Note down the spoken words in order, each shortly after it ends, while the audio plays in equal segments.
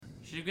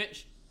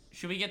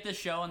Should we get this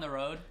show on the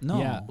road? No.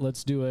 Yeah,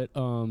 let's do it.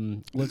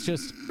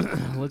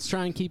 Let's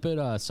try and keep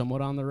it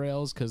somewhat on the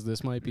rails, because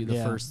this might be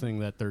the first thing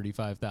that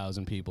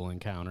 35,000 people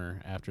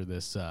encounter after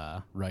this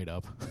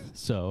write-up.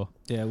 So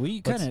yeah,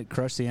 we kind of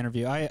crushed the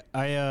interview. I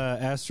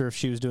asked her if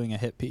she was doing a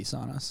hit piece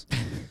on us.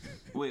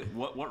 Wait,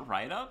 what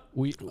write-up?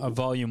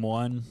 Volume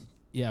 1.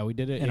 Yeah, we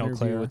did an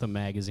interview with a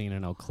magazine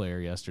in Eau Claire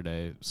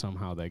yesterday.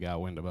 Somehow they got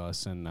wind of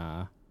us, and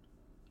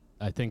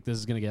I think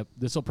this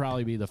will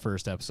probably be the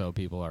first episode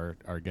people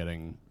are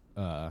getting.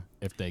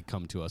 If they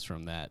come to us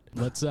from that.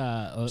 Let's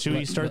should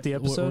we start the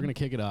episode? We're gonna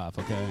kick it off,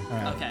 okay? All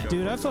right. Okay.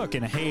 Dude, I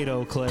fucking hate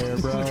Eau Claire,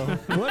 bro.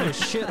 What a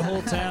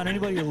shithole town.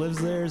 Anybody who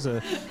lives there is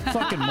a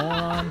fucking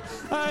moron.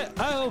 I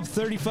hope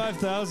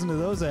 35,000 of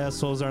those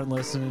assholes aren't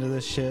listening to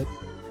this shit.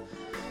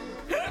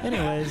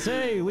 Anyways,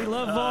 hey, we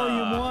love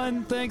Volume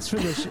 1. Thanks for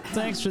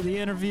the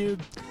interview.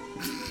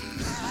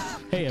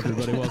 Hey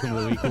everybody, welcome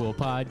to the We Cool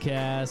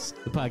Podcast,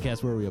 the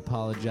podcast where we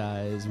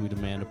apologize, we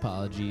demand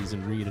apologies,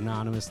 and read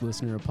anonymous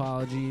listener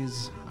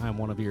apologies. I'm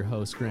one of your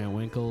hosts, Grant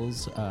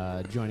Winkles.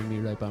 Joining me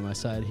right by my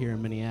side here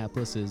in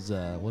Minneapolis is,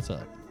 what's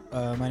up?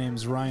 My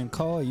name's Ryan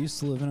Call. I used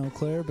to live in Eau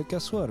Claire, but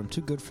guess what? I'm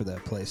too good for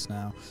that place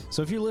now.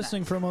 So if you're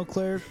listening from Eau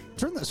Claire,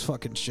 turn this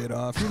fucking shit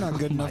off. You're not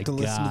good enough to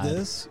listen to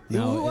this.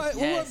 No,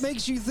 what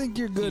makes you think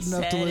you're good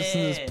enough to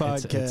listen to this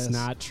podcast? It's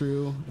not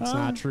true. It's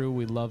not true.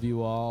 We love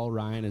you all.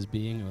 Ryan is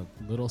being a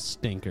little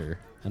stinker,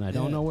 and I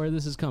don't know where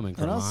this is coming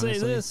from. And I'll honestly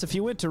say this: if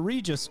you went to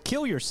Regis,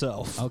 kill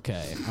yourself.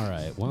 Okay. All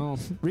right. Well,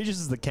 Regis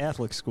is the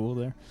Catholic school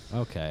there.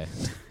 Okay.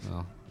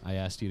 Well, I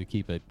asked you to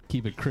keep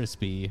it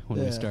crispy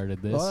when we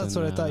started this. Well, that's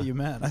what I thought you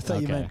meant. I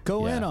thought you meant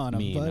go in on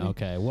him, buddy.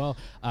 Okay. Well,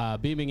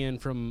 beaming in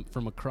from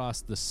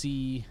across the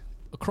sea,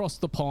 across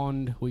the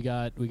pond, we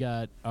got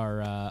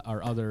our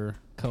other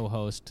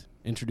co-host.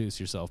 Introduce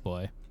yourself,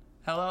 boy.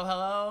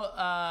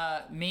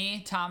 Hello.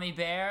 Me, Tommy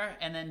Bear,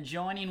 and then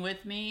joining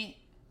with me,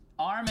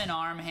 arm in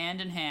arm,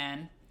 hand in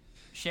hand,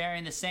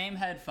 sharing the same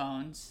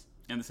headphones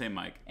And the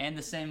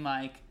same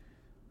mic.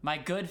 my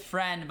good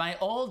friend, my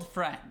old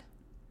friend.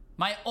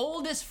 My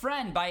oldest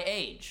friend by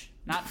age,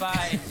 not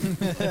by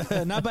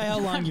not by how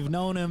long you've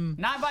known him.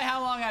 Not by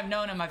how long I've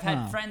known him. I've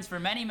had friends for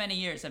many, many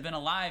years. I've been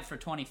alive for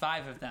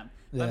 25 of them.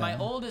 But my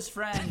oldest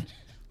friend,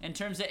 in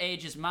terms of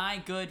age, is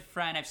my good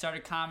friend. I've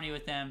started comedy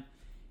with him.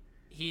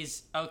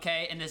 He's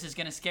okay, and this is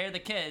gonna scare the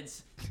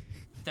kids.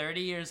 30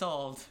 years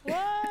old.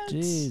 What?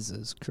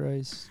 Jesus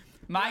Christ.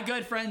 My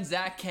good friend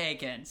Zach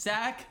Kagan.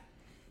 Zach,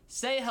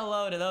 say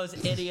hello to those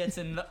idiots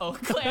in the Eau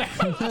Claire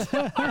who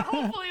are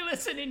hopefully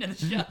listening to the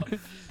show.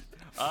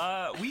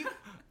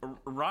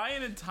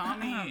 Ryan and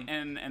Tommy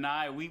and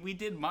I we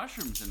did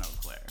mushrooms in Eau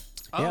Claire.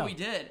 Oh, Yeah. we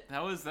did.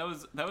 That was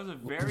a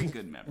very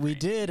good memory. We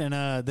did, and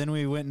then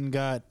we went and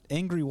got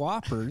Angry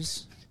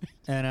Whoppers.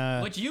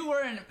 And Which you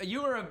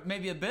were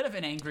maybe a bit of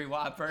an angry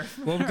Whopper.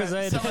 well, because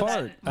I had to Some of that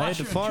fart. I had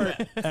to mushroom fart,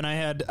 trip. and I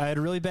had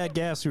really bad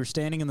gas. We were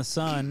standing in the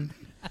sun,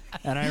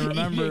 and I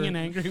remember Eating an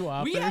Angry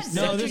Whopper. We had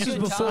No, such this a was good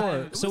before.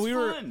 time. It So was we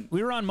fun.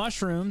 were on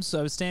mushrooms. So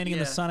I was standing in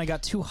the Yeah. sun. I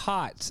got too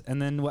hot,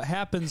 and then what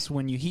happens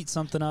when you heat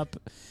something up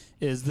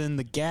is then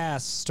the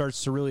gas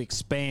starts to really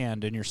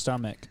expand in your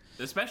stomach.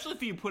 Especially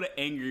if you put an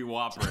Angry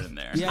Whopper in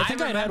there. Yeah, I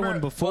think I'd had one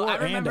before I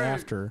and remember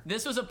after.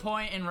 This was a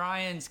point in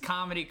Ryan's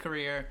comedy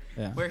career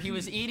where he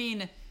was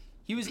eating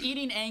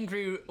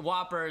Angry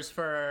Whoppers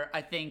for,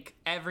 I think,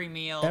 every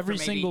meal. Every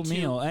for maybe single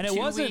meal, and it 2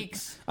 wasn't.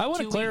 weeks, I want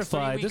 2 to weeks,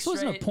 clarify. 3 This weeks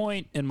wasn't straight. a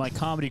point in my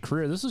comedy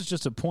career. This was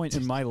just a point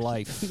in my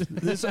life.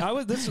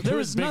 There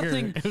was bigger.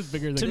 nothing. It was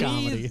bigger To than me,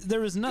 comedy. there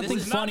was nothing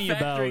This is funny not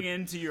about. factoring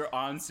into your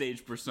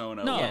onstage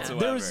persona No, whatsoever.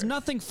 there was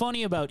nothing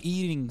funny about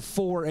eating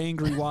 4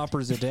 Angry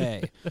Whoppers a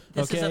day.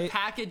 This is Okay, a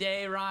pack a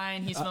day,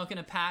 Ryan. He's smoking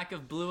a pack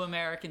of Blue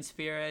American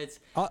Spirits.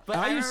 But I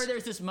I remember used-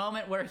 there's this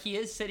moment where he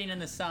is sitting in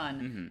the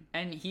sun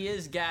and he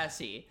is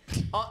gassy.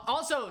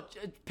 Also,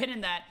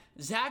 pinning that,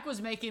 Zach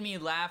was making me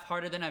laugh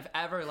harder than I've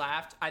ever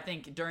laughed. I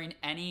think during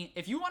any,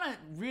 if you want to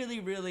really,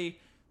 really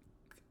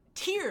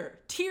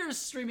tears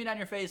streaming down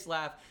your face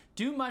laugh,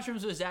 do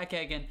mushrooms with Zach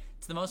Kagan.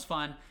 It's the most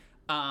fun.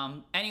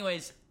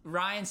 Anyways,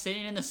 Ryan's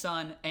sitting in the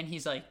sun and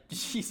he's like,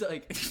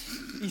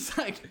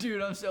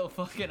 dude, I'm so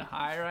fucking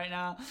high right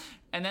now.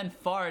 And then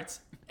farts,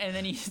 and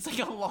then it's like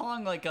a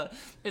long,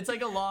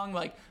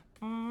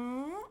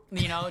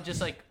 you know,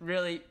 just like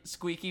really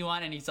squeaky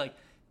one. And he's like,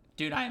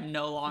 dude, I am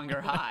no longer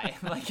high.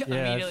 Like yeah, I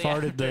immediately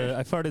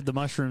farted the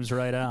mushrooms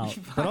right out.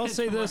 But I'll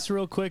say this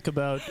real quick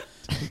about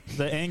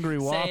the Angry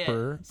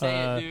Whopper. Say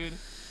it, dude.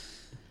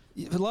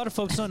 A lot of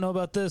folks don't know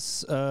about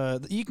this.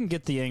 You can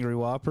get the Angry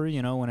Whopper,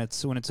 you know, when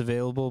it's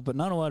available, but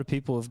not a lot of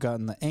people have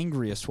gotten the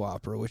Angriest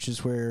Whopper, which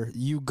is where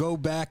you go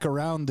back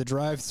around the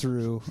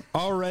drive-thru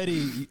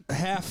already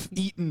half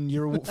eaten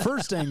your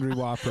first Angry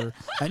Whopper,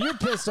 and you're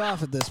pissed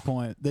off at this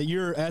point that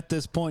you're at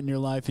this point in your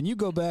life, and you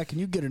go back and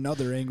you get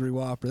another Angry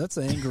Whopper. That's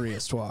the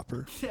Angriest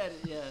Whopper.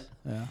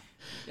 Yeah.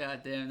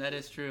 God damn, that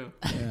is true.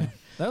 Yeah,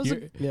 that was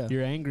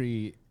You're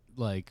angry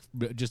like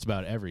just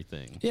about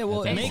everything. Yeah,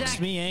 well, at it that makes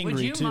point. me angry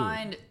would you too.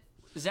 mind?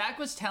 Zach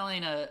was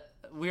telling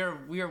we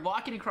were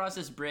walking across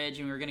this bridge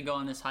and we were gonna go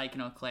on this hike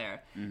in Eau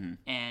Claire,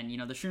 and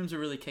the shrooms were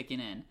really kicking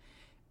in,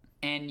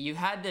 and you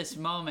had this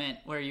moment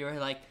where you were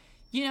like,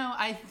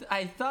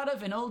 I thought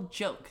of an old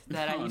joke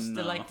that I used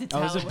to like to tell.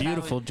 That was a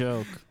beautiful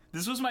joke.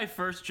 This was my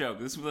first joke.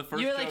 This was the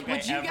first You were joke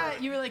like, I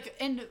ever... You were like,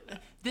 and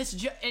this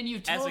and you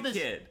told As a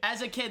kid.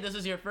 As a kid, this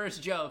was your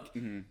first joke.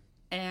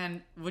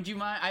 And would you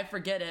mind? I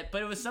forget it,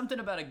 but it was something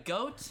about a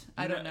goat.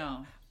 I don't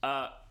know.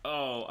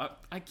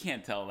 I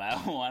can't tell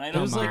that one. It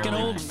was like an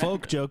old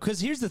folk joke. Because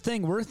here's the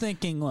thing: we're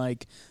thinking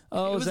like,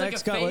 oh, It was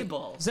Zach's like a got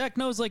fable. Zach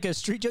knows like a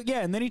street joke.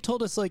 Yeah, and then he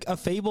told us like a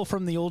fable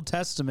from the Old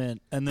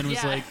Testament, and then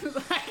was like,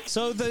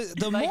 so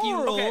the Like you-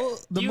 moral okay,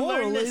 the you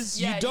moral learned this-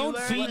 is yeah, you don't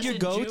learned feed this your in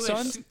goats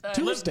Jewish, on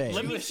Tuesday.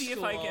 Let me Jewish see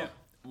if I school. can.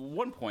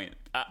 One point.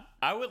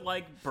 I would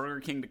like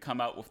Burger King to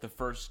come out with the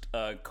first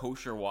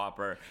kosher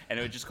Whopper, and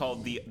it would just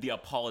called the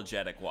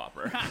Apologetic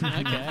Whopper.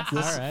 Okay,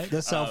 all right.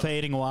 The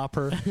self-hating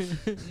Whopper.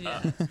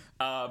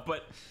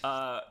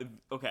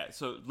 Okay,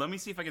 so let me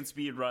see if I can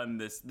speed run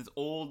this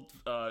old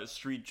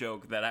street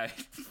joke that I,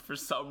 for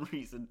some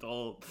reason,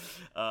 told.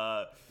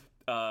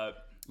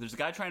 There's a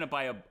guy trying to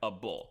buy a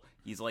bull.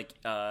 He's like,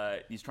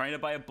 he's trying to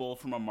buy a bull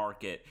from a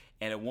market,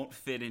 and it won't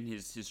fit in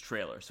his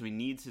trailer. So he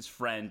needs his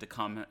friend to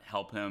come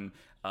help him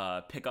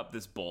pick up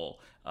this bull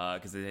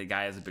because the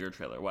guy has a bigger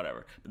trailer,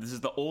 whatever. But this is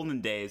the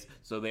olden days,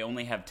 so they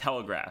only have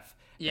telegraph.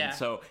 Yeah. And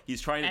so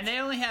he's trying to. And they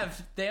only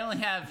have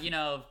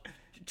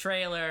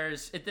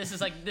trailers. This is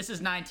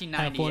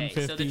 1998,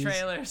 so the F-150s.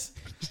 trailers.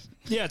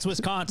 Yeah, it's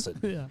Wisconsin.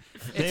 Yeah.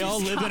 They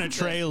all live in a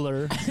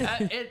trailer.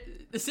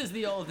 This is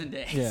the olden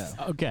days. Yeah.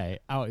 Okay,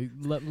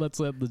 let's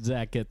let the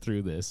Zach get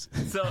through this.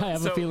 So- I have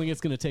a so- feeling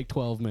it's going to take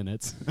 12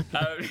 minutes.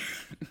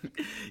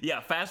 Yeah,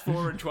 fast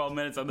forward 12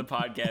 minutes on the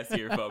podcast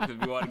here, folks,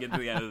 if you want to get to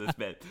the end of this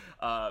bit.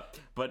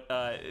 But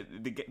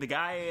the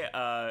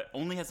guy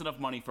only has enough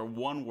money for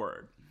one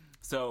word.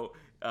 So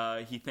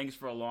he thinks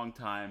for a long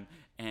time,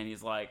 and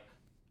he's like,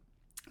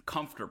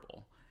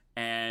 comfortable.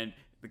 And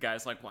the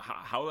guy's like, well,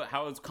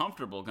 how is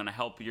comfortable going to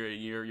help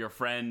your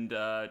friend,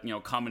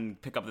 come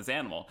and pick up this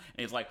animal?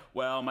 And he's like,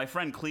 well, my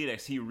friend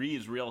Cletus, he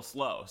reads real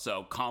slow,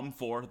 so come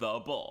for the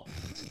bull.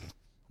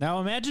 Now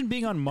imagine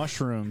being on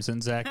mushrooms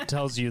and Zach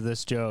tells you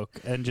this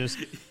joke and just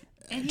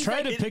And he's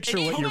try like, to picture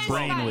what "It your was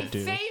brain my would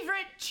do.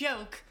 favorite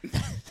joke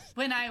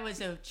when I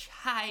was a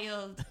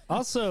child."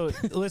 Also,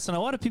 listen, a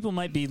lot of people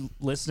might be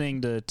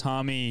listening to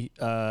Tommy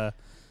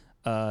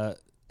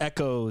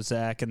echo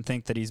Zach and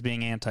think that he's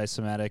being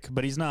anti-Semitic,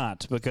 but he's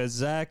not, because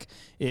Zach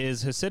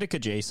is Hasidic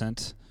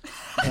adjacent,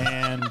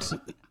 and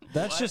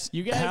that's just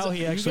You guys, how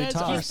he actually you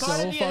guys talks. are part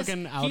so of the-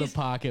 fucking out of he's-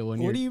 pocket when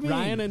What you're. do you mean?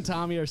 Ryan and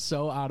Tommy are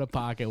so out of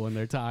pocket when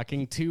they're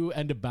talking to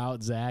and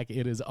about Zach.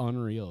 It is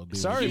unreal, dude.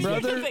 Sorry, He's-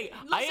 brother. Here's the thing,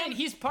 Listen,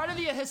 he's part of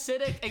the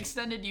Hasidic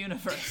extended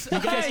universe.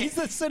 Yeah, he's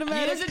the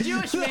cinematic. He is a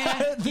Jewish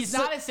man. He's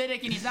not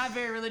Hasidic and he's not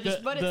very religious,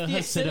 but it's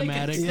the Hasidic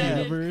Hasidic extended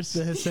universe.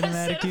 the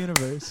cinematic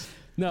universe.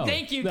 No,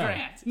 Thank you, no,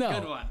 Grant. No,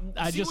 Good one.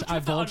 I See, just what you I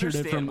have to vultured it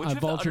understand- from what you have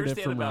to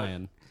understand about-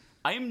 Ryan.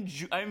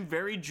 I'm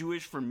very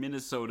Jewish for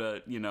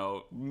Minnesota,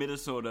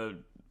 Minnesota,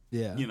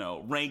 Yeah.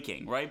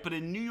 ranking, right? But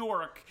in New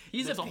York,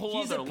 He's there's a a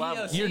whole he's a other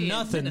level. POC. You're in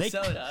nothing.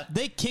 Minnesota.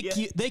 They kick Yeah.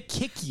 you. They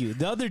kick you.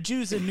 The other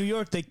Jews in New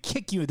York, they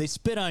kick you. They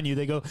spit on you.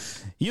 They go,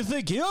 "You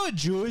think you're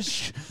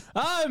Jewish?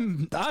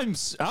 I'm.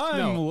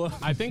 No,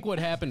 I think what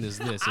happened is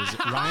this: is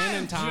Ryan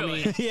and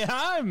Tommy. Yeah,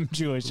 I'm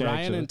Jewish. Ryan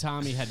actually. and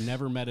Tommy had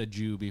never met a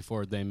Jew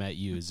before they met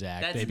you,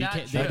 Zach. That's they not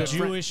became true. a Like a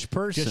Jewish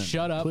person. Just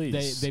shut up.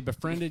 please. They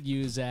befriended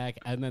you, Zach,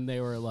 and then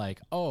they were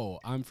like, "Oh,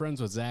 I'm friends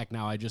with Zach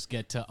now. I just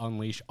get to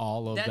unleash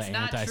all of That's the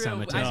not true.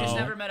 anti-Semitism." I just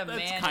No. never met a That's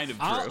man. kind of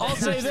true. I'll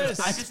say this.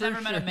 I just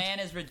never met a man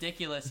as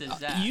ridiculous as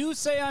that. You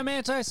say I'm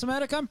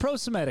anti-Semitic. I'm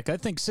pro-Semitic. I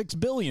think 6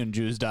 billion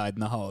Jews died in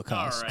the All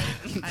Holocaust. right.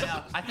 I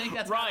know. I think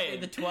that's Ryan.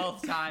 probably the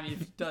 12th time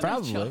you've done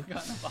Probably. this joke on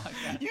the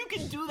podcast. You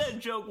can do that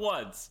joke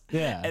once.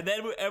 Yeah. And then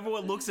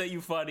everyone looks at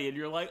you funny, and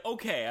you're like,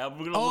 okay, I'm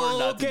going to learn Oh,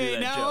 not to do okay.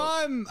 that Now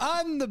joke.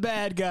 I'm the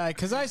bad guy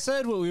because I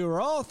said what we were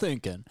all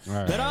thinking, All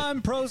that right.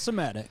 I'm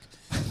pro-Semitic.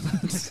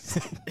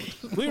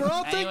 We were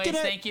all Anyways, thinking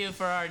it. thank you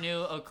for our new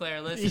Eau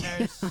Claire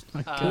listeners.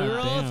 We were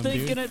all Damn,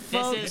 thinking dude. it,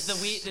 folks. This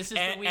is the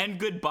And, week. and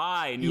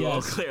goodbye, new Yes.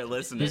 Eau Claire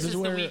listeners. This is the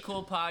where- We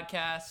Cool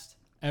podcast.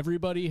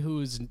 Everybody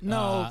who's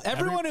No,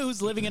 everyone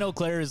who's living in Eau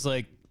Claire is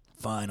like,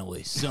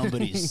 finally,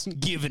 somebody's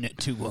giving it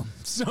to them.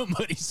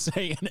 Somebody's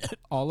saying it.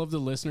 all of the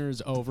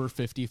listeners over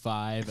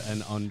 55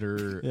 and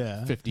under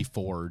Yeah.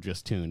 54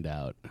 just tuned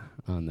out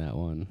on that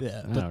one.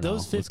 Yeah, I but don't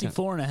those know. What's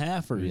 54 and a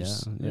halfers,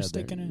 Yeah, they're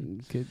sticking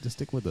in. Okay, just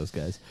stick with those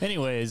guys.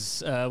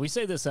 Anyways, we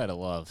say this out of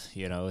love.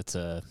 It's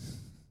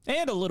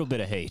and a little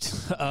bit of hate.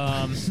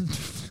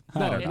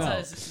 I don't know.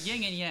 It's a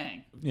yin and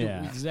yang.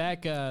 Yeah.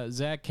 Zach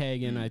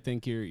Kagan, I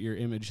think your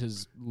image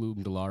has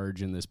loomed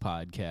large in this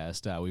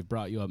podcast. We've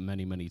brought you up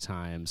many, many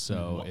times.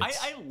 So it's,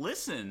 I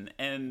listen,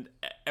 and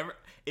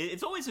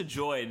it's always a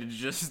joy to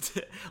just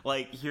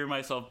hear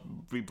myself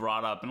be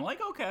brought up, and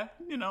okay,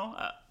 Yeah,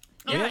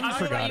 I I talk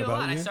forgot about you a about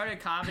lot. I you. started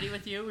comedy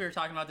with you. We were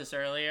talking about this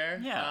earlier.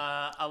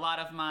 Yeah. A lot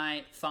of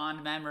my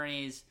fond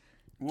memories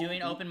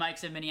doing open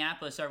mics in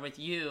Minneapolis are with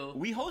you.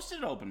 We hosted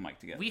an open mic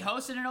together. We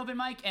hosted an open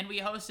mic and we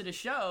hosted a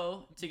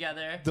show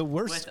together. The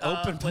worst with,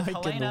 open with mic in the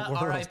Helena,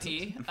 world.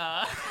 R.I.P.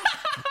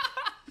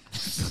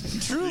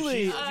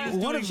 Truly,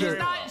 one of very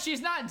the. well.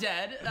 She's not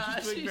dead.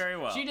 She's doing very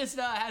well. She just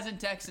hasn't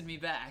texted me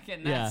back,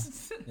 and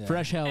that's.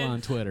 Fresh Hell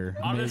on Twitter.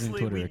 Amazing Honestly,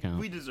 Twitter account.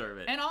 we deserve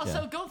it. And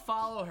also, go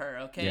follow her,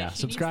 okay? Yeah, She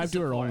subscribe needs to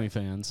the her support.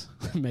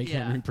 OnlyFans. Make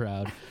Yeah. Henry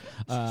proud.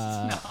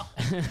 No.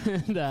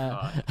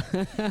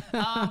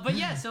 And, But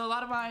yeah, so a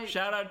lot of my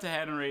Shout out to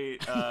Henry.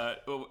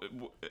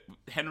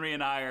 Henry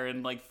and I are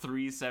in like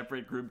 3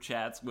 separate group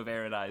chats with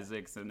Aaron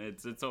Isaacs, and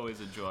it's always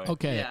a joy.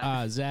 okay,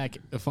 Yeah. Zach,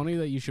 funny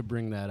that you should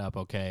bring that up.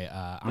 Okay,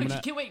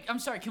 wait, I'm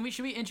sorry.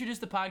 Should we introduce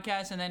the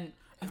podcast and then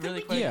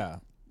really quick? Yeah.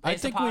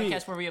 It's a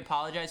podcast where we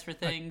apologize for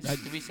things.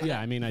 Did we say yeah,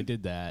 that? I mean, I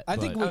did that. I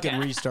think but- we could Okay.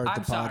 restart the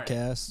I'm sorry.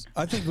 podcast.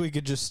 I think we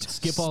could just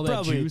Skip all that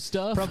probably, Jew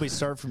stuff? Probably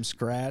start from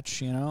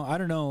scratch. You know, I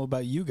don't know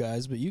about you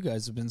guys, but you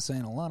guys have been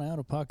saying a lot of out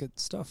of pocket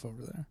stuff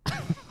over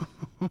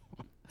there.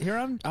 Here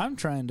I'm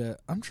trying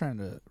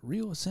to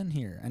reel us in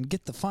here and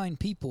get the fine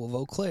people of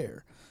Eau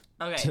Claire.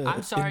 Okay, to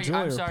I'm sorry, enjoy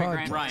our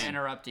Grant, for podcast.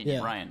 interrupting Yeah.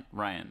 you.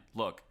 Ryan,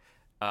 look.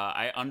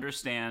 I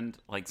understand.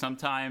 Like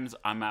sometimes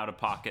I'm out of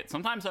pocket.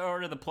 Sometimes I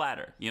order the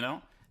platter, you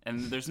know,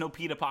 and there's no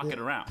pita pocket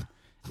around,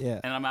 Yeah.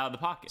 and I'm out of the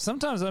pocket.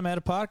 Sometimes I'm out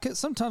of pocket.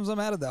 Sometimes I'm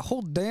out of the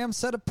whole damn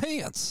set of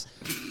pants.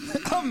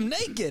 I'm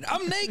naked.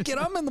 I'm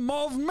in the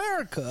Mall of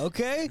America,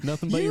 okay?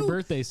 Nothing but your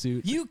birthday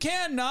suit. You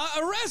cannot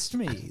arrest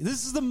me.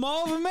 This is the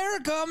Mall of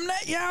America.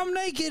 I'm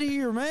naked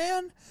here,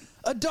 man.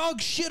 A dog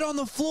shit on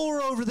the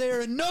floor over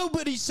there and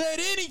nobody said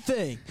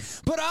anything.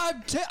 But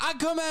I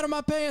come out of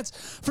my pants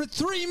for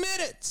 3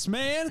 minutes,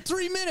 man.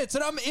 3 minutes,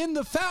 and I'm in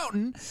the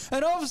fountain,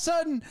 and all of a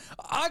sudden,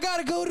 I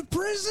gotta go to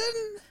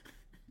prison?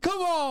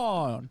 Come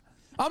on.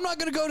 I'm not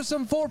gonna go to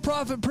some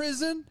for-profit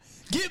prison.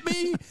 Get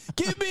me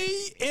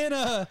in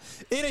a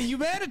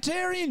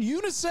humanitarian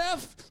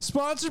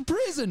UNICEF-sponsored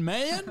prison,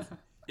 man.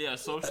 Yeah,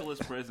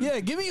 socialist prison. Yeah,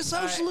 give me a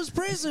socialist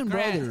prison,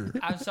 brother. Grant,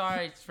 I'm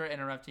sorry for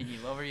interrupting you.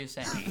 What were you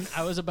saying?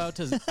 I was about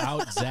to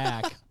out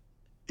Zach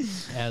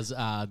as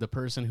the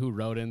person who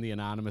wrote in the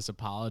anonymous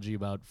apology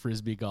about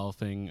frisbee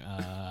golfing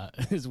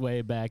his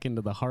way back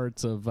into the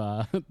hearts of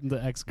the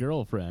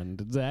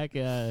ex-girlfriend. Zach,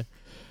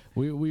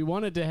 we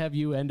wanted to have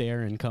you and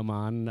Aaron come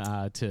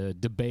on to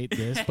debate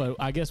this, but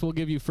I guess we'll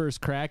give you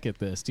first crack at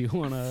this. Do you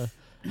want to?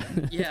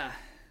 Yeah.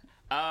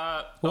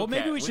 Well, okay,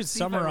 maybe we let's should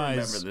see if I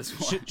remember summarize.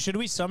 this one. Should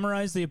we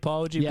summarize the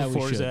apology Yeah, we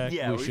before should. Zach?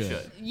 Yeah, we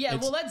should. Yeah,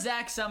 we'll let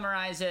Zach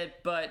summarize it,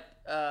 but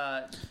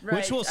right,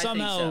 Which will I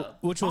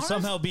think so.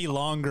 somehow be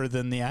longer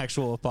than the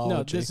actual apology.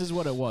 No, this is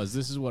what it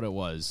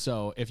was.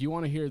 So if you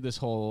want to hear this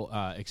whole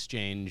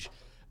exchange,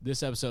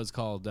 this episode's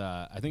called,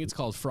 I think it's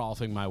called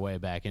Frothing My Way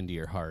Back Into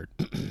Your Heart.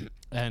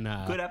 And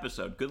Good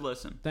episode. Good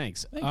listen.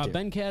 thanks. Thank you.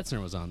 Ben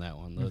Katzner was on that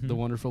one, the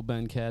wonderful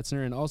Ben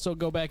Katzner. And also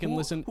go back and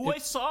listen. Who I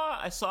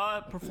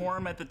saw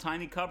perform at the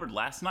Tiny Cupboard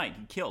last night.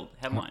 He killed.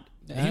 Headlined.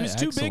 He was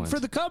too big Excellent. for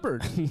the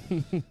cupboard.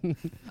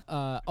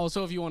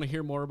 Also, if you want to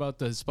hear more about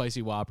the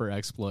Spicy Whopper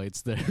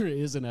exploits, there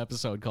is an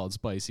episode called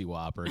Spicy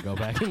Whopper. Go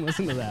back and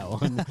listen to that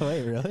one.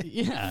 Wait, really?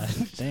 Yeah.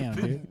 Damn,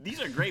 dude.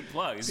 These are great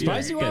plugs.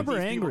 Spicy You're Whopper,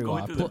 these people Angry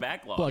going Whopper. through the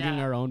backlog. Plugging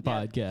Yeah, our own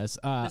yeah.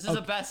 podcast. This is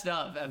a best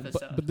of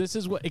episode. But this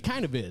is what it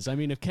kind of is. I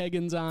mean, if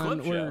Kagan's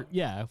on, Clip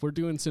show. we're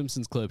doing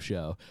Simpsons clip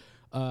show.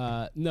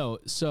 No,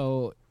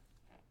 so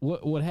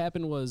what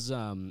happened was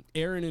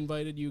Aaron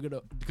invited you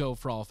to go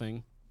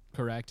frothing,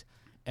 correct?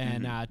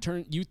 And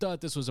you thought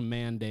this was a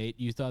mandate.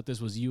 You thought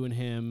this was you and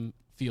him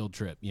field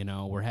trip. You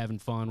know, we're having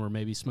fun. We're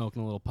maybe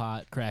smoking a little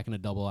pot, cracking a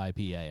double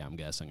IPA. I'm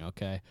guessing.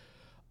 Okay.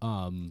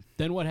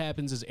 Then what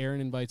happens is Aaron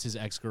invites his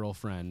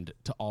ex-girlfriend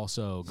to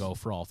also go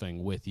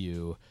frothing with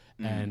you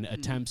and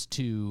attempts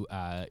to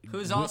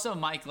Who's also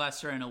Mike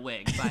Lester in a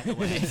wig, by the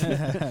way.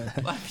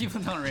 A lot of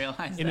people don't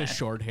realize in that. a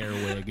short hair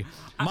wig.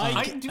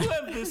 I do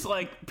have this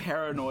like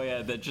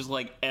paranoia that just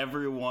like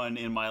everyone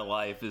in my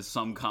life is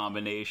some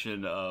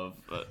combination of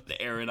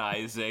Aaron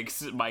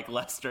Isaacs, Mike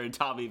Lester, and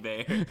Tommy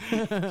Bayer.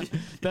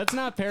 That's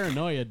not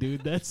paranoia,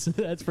 dude.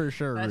 That's for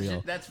sure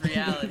real. That's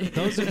reality.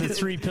 Those are the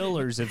 3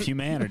 pillars of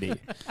humanity.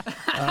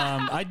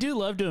 I do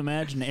love to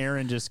imagine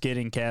Aaron just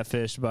getting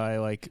catfished by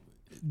like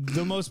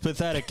the most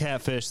pathetic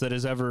catfish that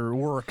has ever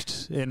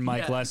worked in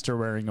Mike Yeah. Lester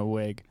wearing a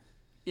wig.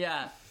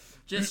 Yeah.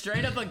 Just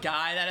straight up a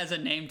guy that has a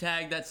name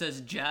tag that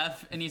says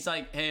Jeff, and he's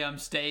like, "Hey, I'm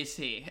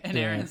Stacy," and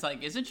Yeah. Aaron's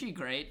like, "Isn't she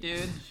great,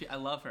 dude? I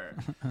love her."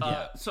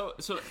 So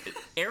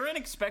Aaron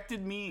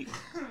expected me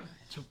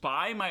to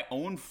buy my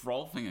own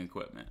frothing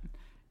equipment,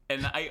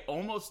 and I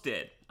almost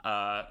did.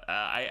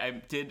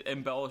 I did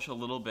embellish a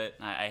little bit.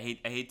 I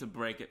hate to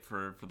break it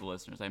for the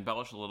listeners. I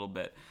embellished a little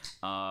bit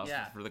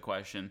for the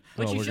question.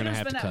 But Well, you we're shouldn't gonna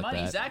have spend to that cut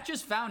money. that. Zach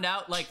just found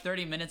out like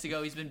 30 minutes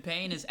ago he's been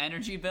paying his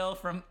energy bill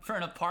for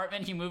an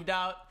apartment he moved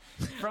out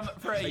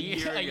for a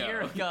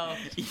year ago.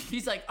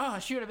 He's like, "Oh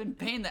shoot, I've been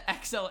paying the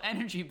XL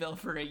energy bill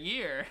for a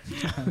year."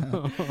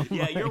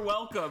 Yeah, you're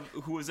welcome.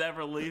 Who was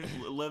ever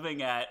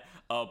living at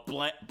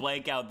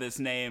blank out this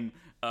name,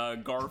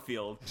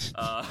 Garfield.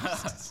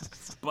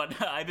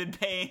 But I've been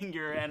paying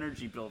your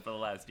energy bill for the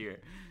last year.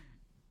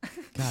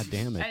 God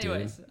damn it,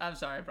 Anyways, dude. I'm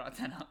sorry I brought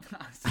that up.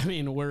 I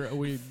mean,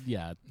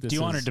 yeah. Do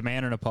you want to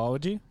demand an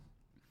apology?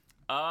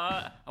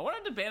 I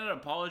wanted to demand an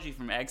apology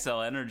from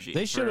XL Energy.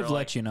 They should have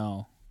let you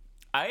know.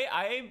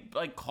 I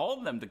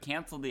called them to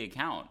cancel the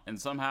account, and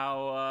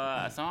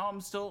somehow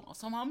I'm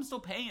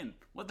still paying.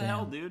 What the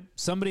hell, dude?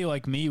 Somebody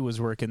like me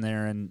was working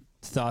there and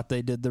thought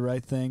they did the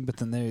right thing, but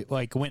then they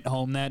went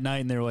home that night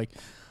and they were like,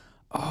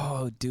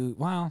 "Oh, dude,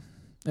 well,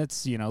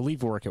 that's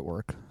leave work at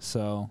work."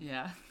 So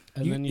Yeah.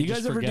 And then you guys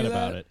just ever forget do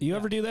about that? it. You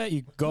ever do that?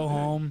 You go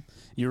home,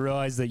 you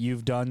realize that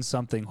you've done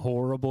something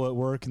horrible at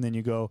work, and then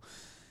you go,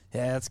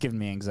 "Yeah, that's giving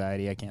me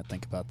anxiety. I can't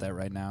think about that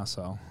right now."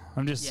 So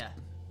I'm just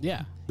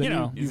Yeah.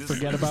 Then you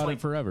forget about it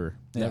forever.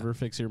 Yeah. Never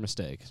fix your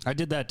mistakes. I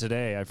did that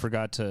today. I think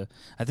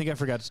I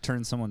forgot to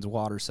turn someone's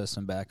water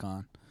system back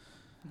on.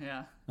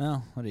 Yeah.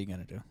 Well, what are you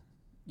gonna do?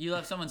 You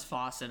left someone's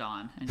faucet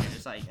on, and you're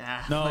just like,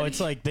 No, buddy. it's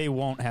like they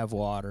won't have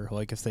water.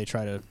 Like if they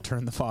try to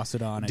turn the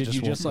faucet on, Did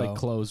you just won't go.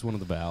 close one of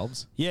the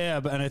valves? Yeah,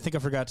 and I think I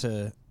forgot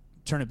to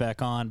turn it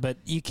back on. But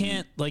you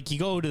can't you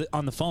go to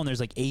on the phone.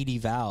 There's 80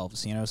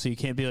 valves, so you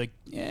can't be like,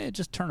 yeah,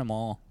 just turn them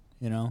all,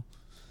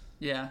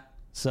 Yeah.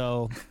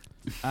 So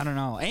I don't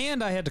know.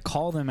 And I had to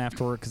call them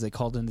after work because they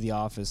called into the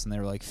office and they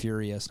were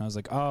furious. And I was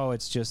like, oh,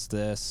 it's just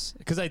this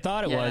because I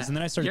thought it was, and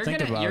then I started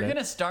thinking about it. You're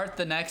gonna start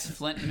the next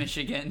Flint,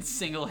 Michigan,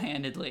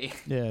 single-handedly.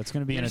 Yeah, it's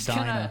gonna be in a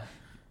diner.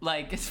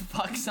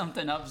 Fuck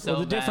something up so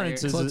Well, the bad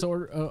difference here. is Let's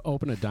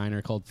open a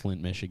diner called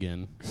Flint,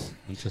 Michigan.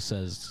 It just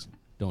says,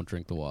 "Don't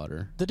drink the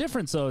water." The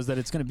difference, though, is that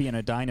it's going to be in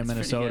Edina,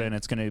 Minnesota, good. and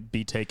it's going to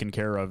be taken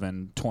care of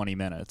in 20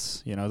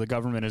 minutes. The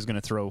government is going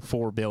to throw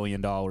 $4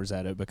 billion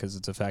at it because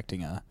it's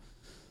affecting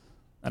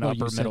an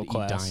upper middle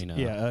class. Edina.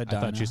 Yeah, I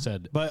Edina. thought you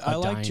said But I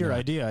liked your Edina.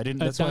 idea. I didn't.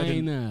 That's why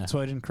Edina.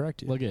 I didn't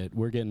correct you. Look at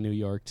we're getting New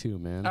York too,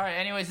 man. All right.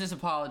 Anyways, this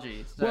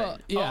apology. Well,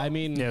 yeah, I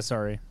mean, Yeah,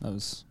 sorry. That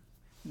was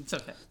It's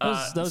okay.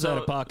 that was out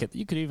of pocket.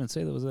 You could even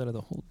say that was out of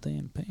the whole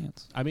damn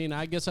pants. I mean,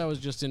 I guess I was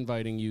just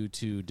inviting you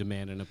to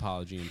demand an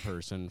apology in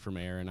person from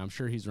Aaron. I'm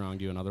sure he's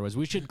wronged you in other ways.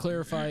 We should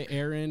clarify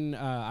Aaron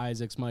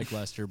Isaacs, Mike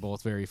Lester,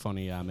 both very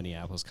funny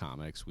Minneapolis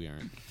comics. We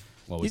aren't.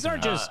 These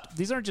aren't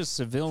just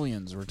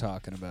civilians we're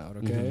talking about,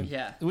 okay?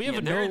 Yeah. We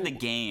have they're in the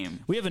game.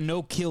 We have a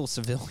no-kill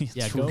civilians.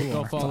 Yeah, rule go on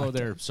our follow podcast.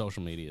 their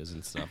social medias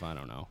and stuff. I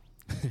don't know.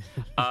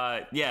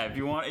 If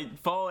you want,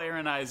 follow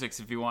Aaron Isaacs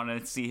if you want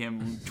to see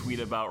him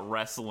tweet about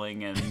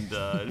wrestling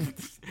and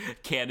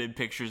candid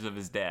pictures of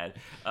his dad.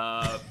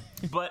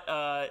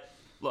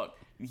 Look,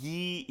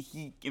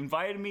 he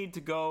invited me to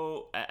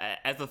go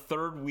as a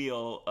third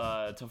wheel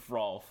to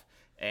Frolf,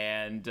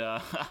 and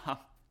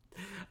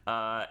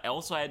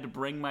also I had to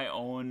bring my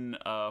own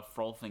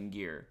Frolfing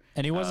gear.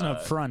 And he wasn't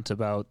upfront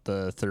about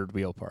the third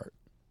wheel part.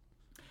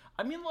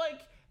 I mean,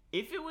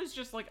 if it was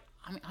just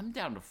I'm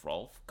down to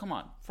Frolf. Come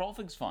on,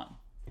 Frolfing's fun.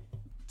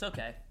 It's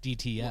okay.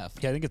 DTF.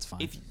 Yeah, I think it's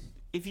fine.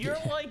 If you're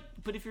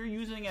but if you're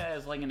using it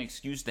as an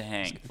excuse to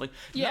hang,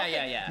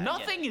 Yeah.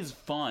 nothing is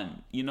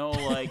fun.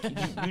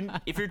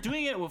 If you're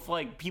doing it with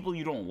people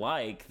you don't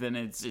like, then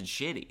it's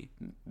shitty.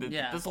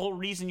 That's the whole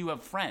reason you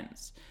have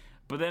friends.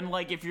 But then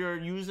if you're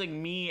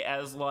using me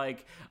as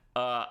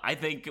I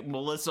think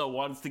Melissa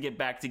wants to get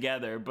back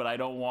together, but I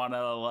don't want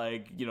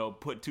to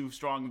put too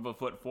strong of a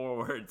foot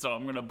forward, so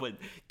I'm gonna put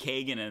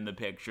Kagan in the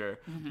picture.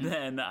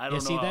 Then I don't know.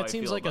 See, how that I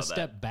seems feel like a about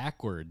step that.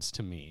 backwards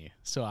to me.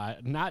 So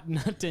not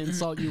to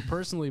insult you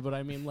personally, but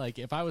I mean,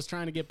 if I was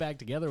trying to get back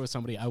together with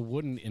somebody, I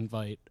wouldn't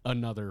invite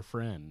another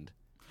friend.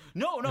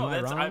 No, Am I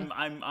that's wrong?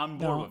 I'm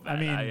bored No, with that. I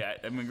mean-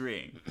 I'm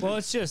agreeing. Well,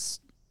 it's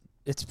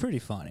pretty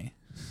funny.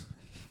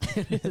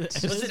 Was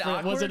it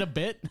awkward? Was it a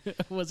bit?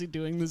 Was he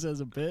doing this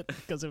as a bit?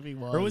 Because if he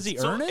was, Or was he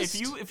So earnest?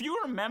 if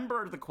you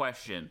remember the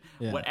question,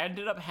 Yeah. what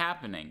ended up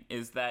happening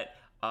is that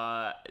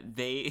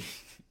they,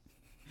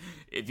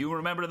 if you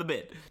remember the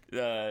bit,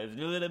 If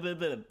you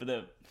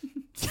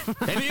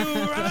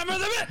remember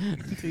the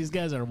bit. These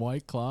guys are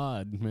white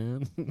clawed,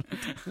 man.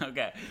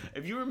 okay,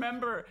 if you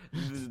remember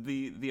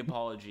the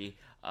apology,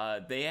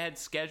 they had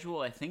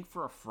scheduled I think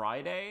for a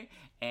Friday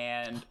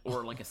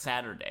or a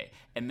Saturday,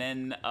 and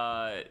then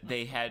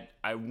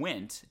I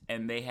went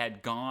and they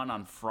had gone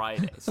on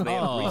Friday, so they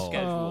had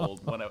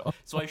rescheduled whatever.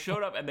 So I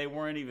showed up and they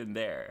weren't even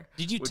there.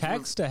 Did you which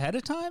text ahead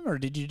of time, or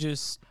did you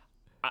just?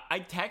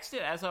 I texted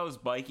as I was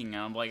biking,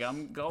 and I'm like,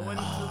 I'm going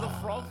to the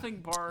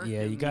Frolfing Park. Yeah,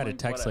 you and, got to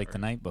text whatever. the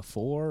night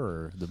before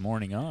or the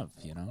morning of.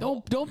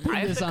 Don't I put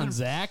have this to on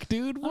Zach,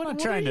 dude. I'm What not are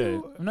trying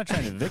you-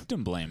 to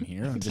victim blame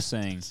here. I'm just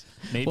saying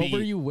maybe What were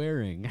you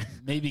wearing?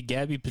 maybe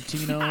Gabby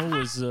Patino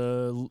was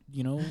a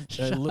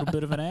little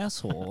bit of an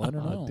asshole. I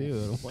don't know. Oh,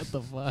 dude, what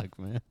the fuck,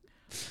 man?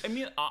 I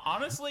mean,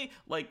 honestly,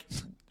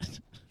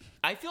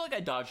 I feel like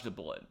I dodged a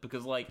bullet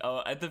because,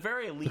 at the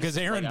very least, Because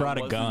Aaron I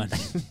brought a gun.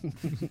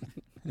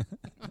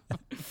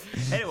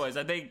 Anyways,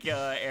 I think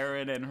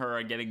Aaron and her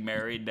are getting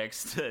married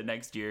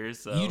next year.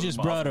 So You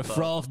just brought a awesome stuff.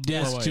 Frolf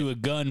disc wait. to a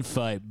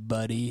gunfight,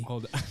 buddy.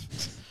 Hold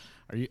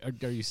on.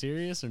 Are you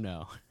serious or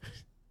no?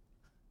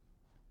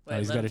 Wait,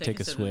 he's let him gotta take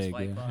a sip of his swig,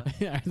 White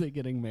yeah. Claw. Are they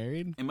getting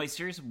married? Am I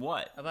serious?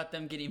 What? About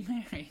them getting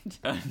married.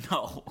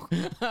 No.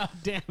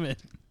 Damn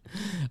it.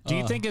 Do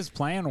you think his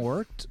plan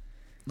worked?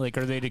 Like,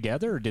 are they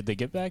together or did they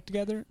get back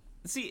together?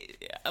 See,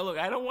 look,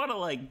 I don't want to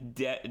like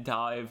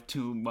dive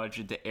too much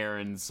into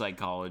Aaron's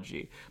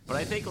psychology, but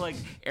I think like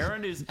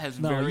Aaron has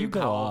No, very you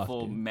go off,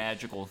 powerful dude.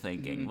 magical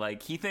thinking.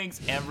 Like he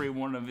thinks every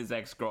one of his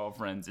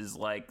ex-girlfriends is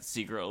like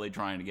secretly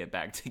trying to get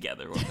back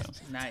together with him.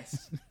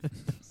 Nice.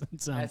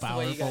 That sounds That's the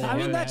way you powerful. gotta I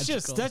mean, Or that's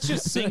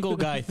just single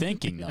guy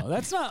thinking, though.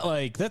 That's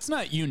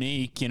not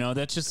unique, you know.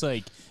 That's just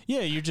like,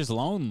 yeah, you're just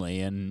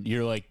lonely, and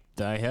you're like,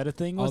 I had a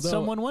thing with Although,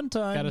 someone one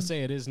time. Gotta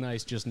say, it is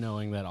nice just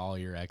knowing that all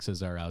your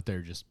exes are out there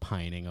just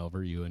pining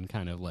over you and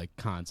kind of like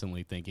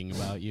constantly thinking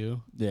about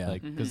you. Yeah.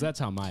 Like, because that's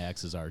how my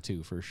exes are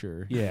too, for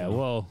sure. Yeah,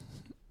 well,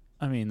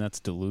 I mean, that's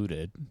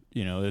diluted.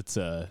 You know, it's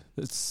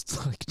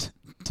like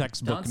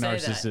textbook Don't say that.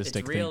 narcissistic It's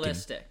thinking.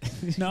 realistic.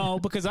 No,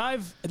 because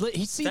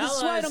this is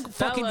why I don't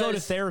fucking go to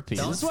Fellas, therapy.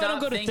 don't This is why I don't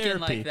stop go to thinking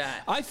therapy. like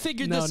that. I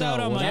figured No, this out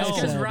on what my I That's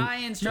because said- own.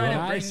 Ryan's trying what to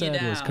bring I you said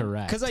down. was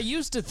correct. Because I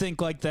used to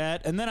think like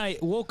that, and then I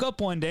woke up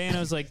one day and I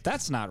was like,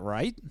 "That's not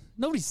right.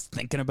 Nobody's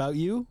thinking about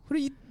you.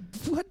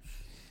 What?"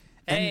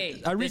 Hey,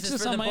 And I reached this is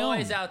this for on the my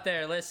boys own. out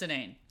there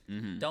listening.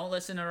 Don't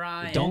listen to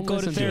Ryan. Don't go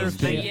to listen to his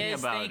therapy. He kid. is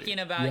about thinking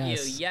it. about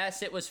Yes. you.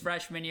 Yes, it was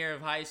freshman year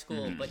of high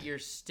school, but you're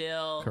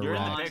still You're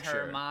in the on her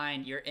picture.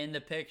 mind. You're in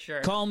the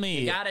picture. Call me.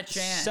 You got a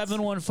chance.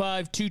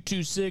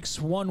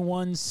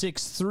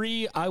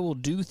 715-226-1163. I will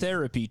do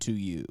therapy to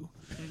you.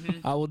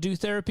 I will do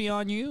therapy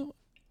on you.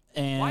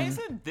 And Why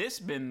hasn't this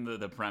been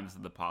the premise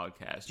of the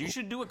podcast? You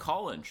should do a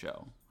call-in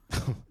show.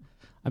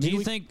 I do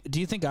mean,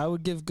 you think I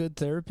would give good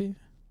therapy?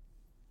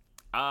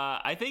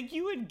 I think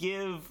you would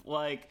give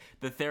like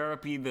the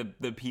therapy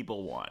the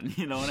people want.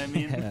 You know what I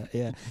mean?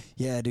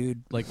 Yeah,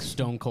 dude. like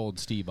Stone Cold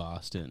Steve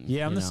Austin.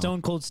 Yeah, I'm you the know?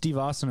 Stone Cold Steve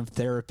Austin of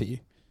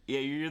therapy. Yeah,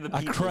 you're the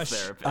I people's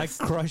therapist.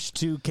 crushed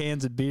 2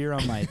 cans of beer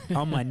on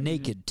my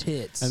naked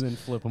tits, And then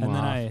flip him and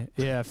off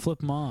then I flip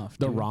them off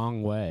the dude.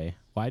 wrong way.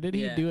 Why did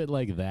he Yeah. do it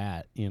like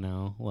that? You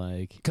know,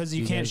 like Because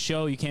you can't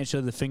show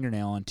the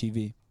fingernail on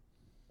TV.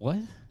 What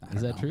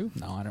is that know. true?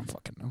 No, I don't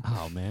fucking know.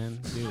 Oh man,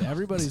 dude,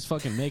 everybody's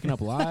fucking making up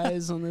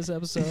lies on this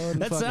episode.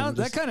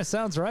 That kind of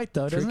sounds right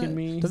though, doesn't tricking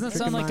it? me. Doesn't it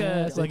sound tricking like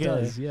my a ass. like It a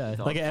does, yeah.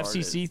 like a Dog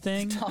FCC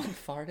thing? Dog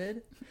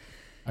farted.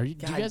 Do you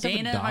God, guys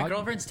Dana, have a dog? my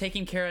girlfriend's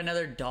taking care of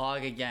another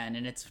dog again,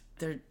 and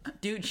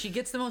dude, she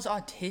gets the most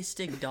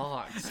autistic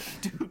dogs.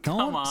 Dude, Don't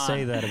come on.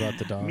 say that about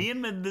the dog. Me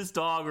and this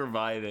dog are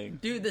vibing.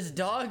 Dude, this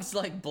dog's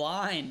like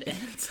blind, and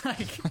it's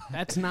like,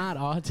 That's not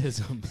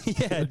autism.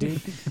 Yeah,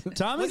 dude.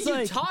 Tom what is are you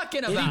like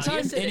talking about? anytime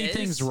Yes, it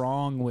anything's is.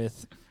 wrong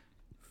with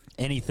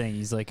anything,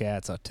 he's like,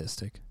 it's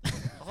autistic.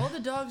 All the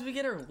dogs we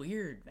get are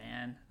weird,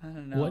 man. I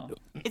don't know. What?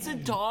 It's a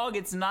dog.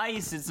 It's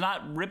nice. It's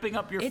not ripping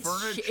up your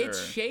furniture.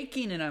 It's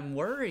shaking, and I'm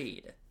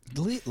worried.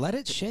 Let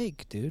it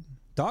shake, dude.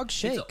 Dogs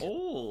shake. It's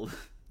old.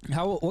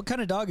 What kind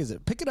of dog is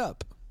it? Pick it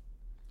up.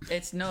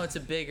 It's a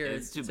bigger.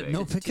 It's too a- big.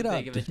 No, it's pick too it up.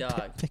 big of a dude.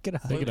 dog. Pick it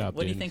up. Pick it up,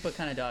 What do you dude. think? What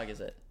kind of dog is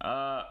it?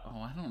 I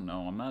don't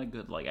know. I'm not a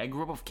good I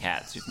grew up with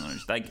cats. You know,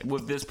 like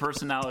with this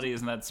personality,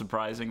 isn't that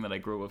surprising that I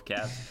grew up with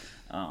cats?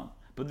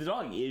 But the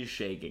dog is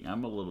shaking.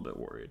 I'm a little bit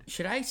worried.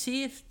 Should I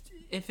see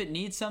if it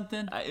needs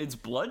something? Its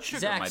blood sugar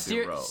Zach, might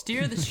be low.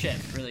 steer the ship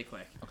really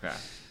quick. Okay.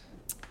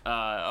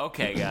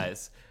 Okay,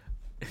 guys.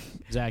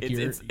 Zach,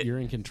 It's- you're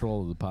in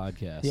control of the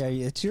podcast. Yeah,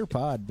 it's your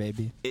pod,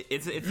 baby.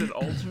 It's an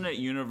alternate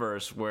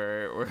universe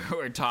where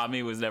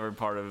Tommy was never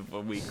part of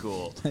a We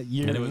Cool,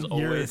 You're- and it was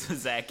you're- always a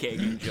Zach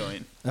Kagan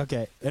joint.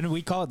 Okay, and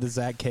we call it the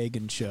Zach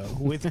Kagan Show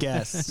with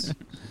guests.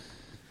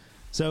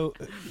 So,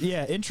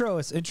 yeah, intro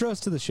us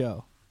to the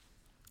show.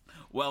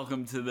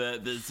 Welcome to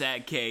the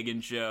Zach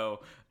Kagan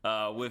Show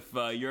with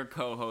your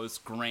co-hosts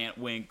Grant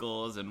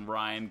Winkles and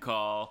Ryan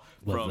Call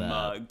Love from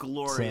that.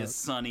 glorious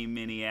sunny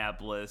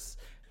Minneapolis.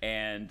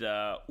 And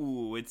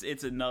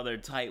it's another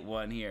tight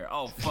one here.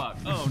 Oh fuck!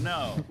 Oh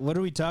no! What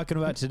are we talking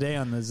about today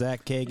on the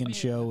Zach Kagan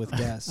Show with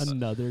guests?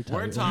 Another time.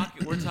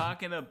 We're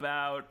talking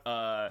about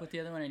Put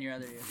the other one in your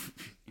other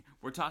ear.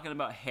 we're talking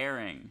about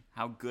herring.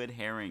 How good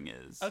herring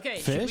is. Okay,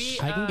 Fish?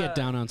 should we, I can get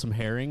down on some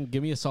herring.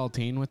 Give me a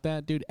saltine with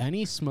that, dude.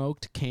 Any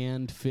smoked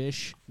canned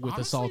fish with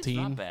Honestly, a it's saltine.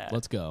 not bad.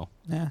 Let's go.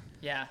 Yeah.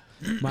 Yeah,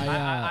 My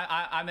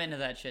I'm into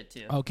that shit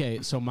too.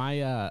 okay, so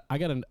my I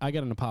got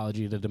an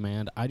apology to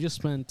demand. I just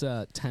spent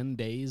 10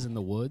 days in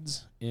the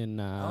woods in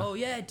Oh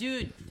yeah,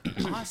 dude,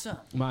 awesome.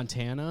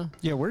 Montana.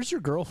 Yeah, where's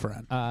your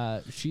girlfriend?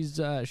 She's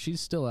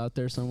still out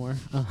there somewhere.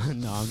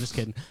 No, I'm just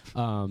kidding.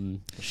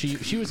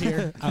 She was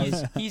here. I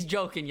was, He's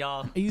joking,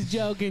 y'all. he's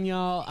joking,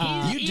 y'all.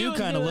 He's- You he do was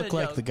kind of doing look a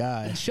like joke. the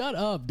guy. Shut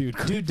up, dude.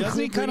 Dude,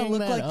 doesn't he Quit kind of bringing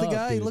look that like the up,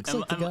 guy? He dude. looks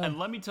like the guy. And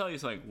let me tell you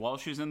something. While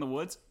she was in the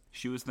woods,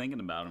 she was thinking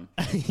about him.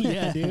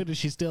 Yeah, dude,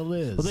 she still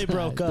is. Well, they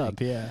broke I up,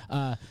 think.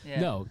 yeah. Yeah.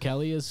 No,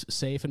 Kelly is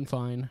safe and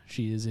fine.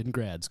 She is in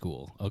grad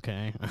school.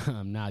 Okay,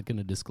 I'm not going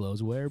to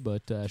disclose where,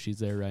 but she's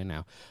there right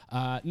now.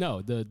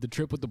 No, the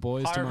trip with the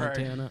boys Harvard.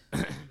 to Montana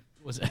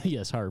was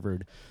yes,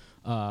 Harvard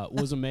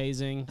was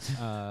amazing.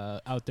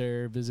 Out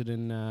there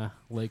visiting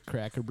Lake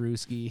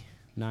Crackerbrewski.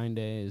 9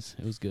 days.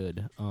 It was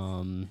good.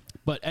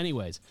 But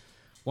anyways,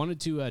 wanted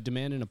to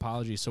demand an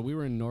apology. So we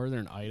were in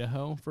northern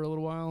Idaho for a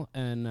little while,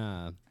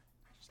 and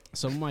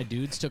some of my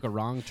dudes took a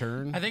wrong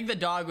turn. I think the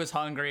dog was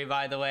hungry,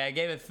 by the way. I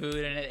gave it food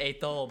and it ate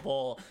the whole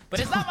bowl. But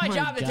it's not my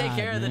job to take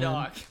care of the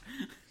dog.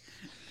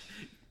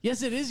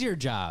 Yes, it is your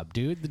job,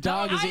 dude. The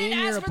dog is in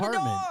your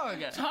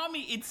apartment.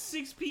 Tommy, it's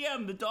 6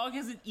 p.m. The dog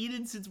hasn't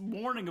eaten since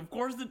morning. Of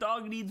course the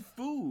dog needs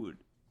food.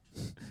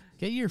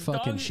 Get your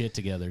fucking shit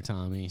together,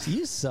 Tommy.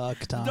 You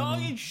suck, Tommy. The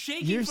dog is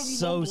shaking You're from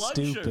so low blood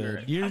stupid.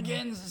 sugar. I'm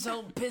getting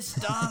so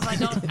pissed off. I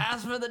don't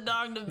ask for the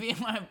dog to be in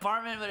my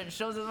apartment, but it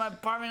shows up in my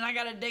apartment and I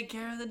gotta take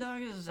care of the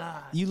dog.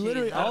 You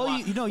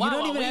literally, you don't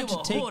even have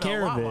to take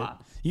care of it.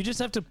 You just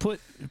have to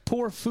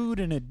pour food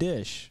in a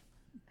dish.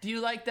 Do you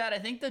like that? I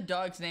think the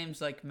dog's name's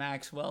like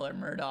Maxwell or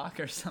Murdoch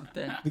or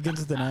something.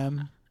 Begins with an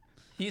M.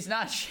 He's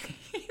not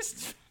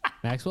chased.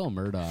 Maxwell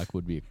Murdoch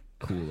would be a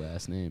cool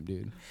ass name,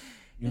 dude.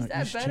 Is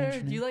that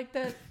better? Do you like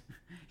that?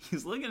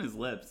 He's licking his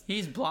lips.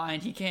 He's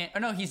blind. He can't. Oh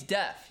no, he's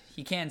deaf.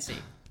 He can see.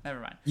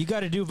 Never mind. You got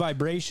to do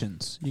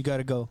vibrations. You got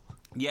to go.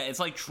 Yeah, it's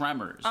like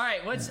tremors. All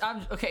right.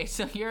 Okay?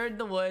 So you're in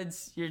the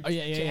woods. You're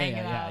hanging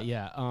out.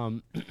 Yeah.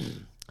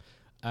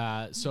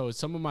 So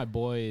some of my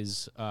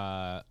boys,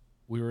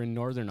 we were in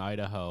northern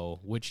Idaho,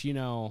 which, you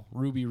know,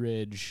 Ruby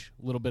Ridge,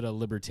 a little bit of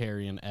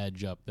libertarian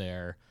edge up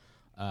there.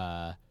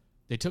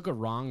 They took a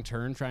wrong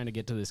turn trying to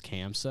get to this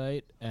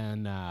campsite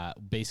and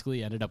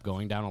basically ended up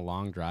going down a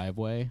long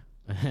driveway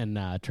and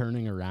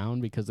turning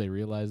around because they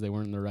realized they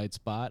weren't in the right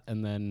spot.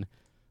 And then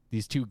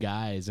these two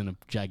guys in a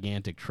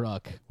gigantic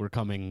truck were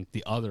coming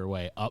the other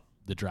way up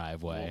the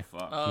driveway. Oh,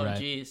 fuck. Oh,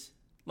 jeez.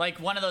 Like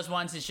one of those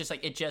ones is just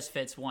like it just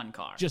fits one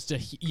car.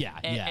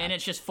 And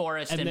it's just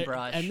forest and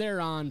brush. And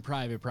they're on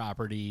private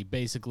property,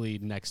 basically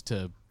next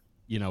to,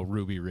 you know,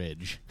 Ruby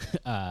Ridge.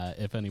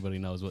 If anybody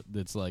knows what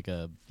it's like,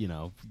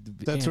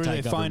 that's where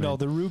they find all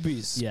the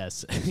rubies.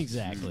 Yes,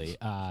 exactly.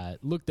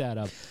 Look that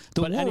up.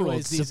 But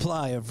anyways,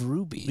 supply of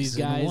rubies. These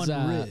guys, in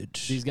one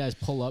ridge. These guys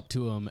pull up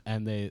to them,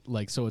 and they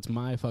so it's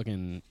my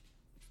fucking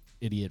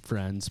idiot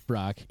friends,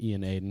 Brock,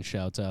 Ian, Aiden.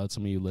 Shouts out,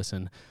 some of you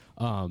listen.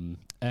 And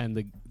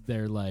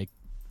they're like,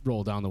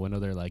 roll down the window.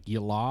 They're like, "You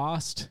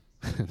lost?"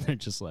 They're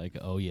just like,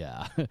 "Oh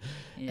yeah."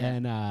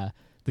 And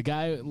the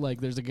guy,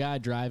 there's a guy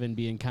driving,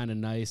 being kind of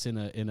nice in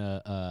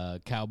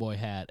a cowboy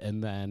hat,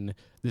 and then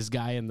this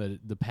guy in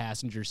the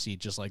passenger seat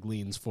just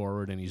leans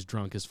forward, and he's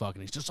drunk as fuck,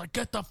 and he's just like,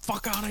 "Get the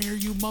fuck out of here,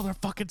 you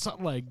motherfucking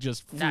something!"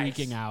 Just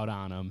freaking out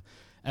on him.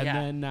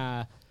 And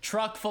then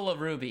truck full of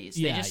rubies.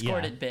 They just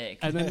scored it big.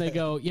 And then they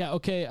go, "Yeah,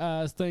 okay,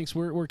 thanks.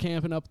 We're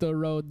camping up the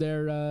road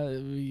there.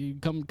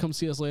 Come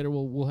see us later.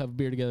 We'll have a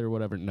beer together or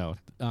whatever." No.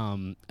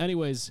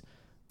 Anyways,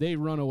 they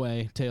run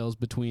away, tails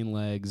between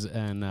legs.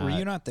 And were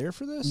you not there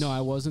for this? No,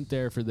 I wasn't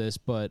there for this,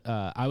 but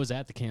I was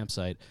at the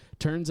campsite.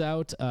 Turns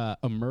out a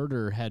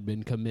murder had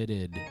been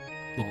committed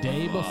the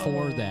day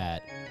before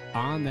that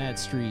on that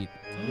street.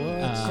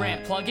 What?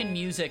 Grant, plug in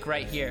music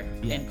right here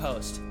in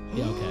post.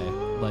 Yeah,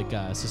 okay.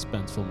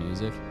 Suspenseful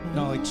music.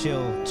 No,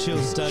 chill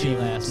study.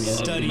 Chill ass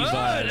music. Study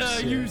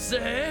vibes. You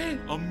say?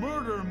 A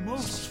murder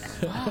most.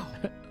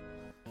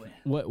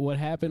 What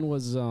happened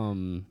was a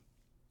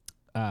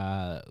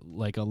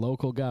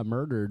local got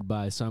murdered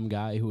by some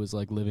guy who was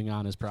living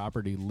on his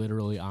property,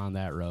 literally on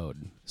that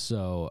road.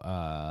 So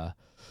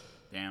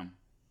damn.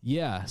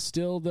 Yeah,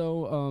 still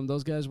though,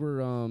 those guys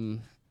were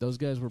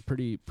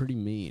pretty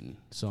mean.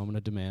 So I'm gonna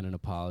demand an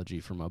apology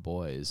from my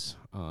boys.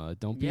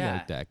 Don't be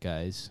like that,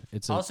 guys.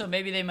 It's also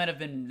maybe they might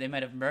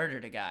have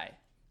murdered a guy.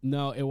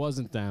 No, it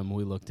wasn't them.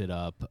 We looked it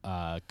up,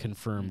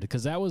 confirmed,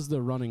 because that was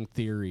the running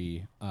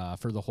theory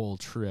for the whole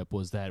trip,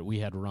 was that we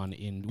had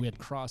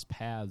crossed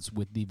paths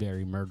with the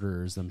very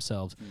murderers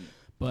themselves.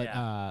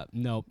 But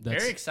no,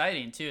 that's very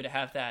exciting too to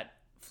have that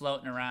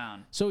floating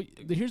around. So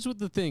here's what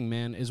the thing,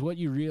 man, is what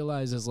you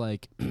realize is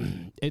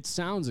it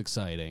sounds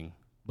exciting,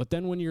 but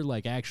then when you're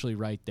actually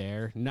right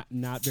there,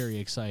 not very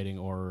exciting,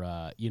 or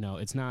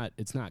it's not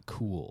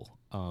cool,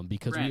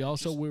 because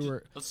Grant, we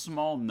were a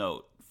small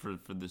note for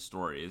this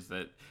story is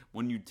that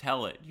when you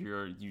tell it,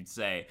 you'd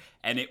say,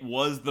 "And it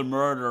was the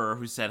murderer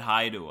who said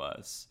hi to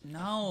us."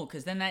 No,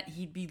 because then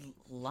he'd be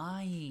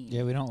lying.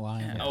 Yeah, we don't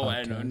lie.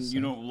 And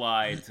you don't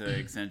lie to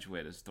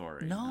accentuate a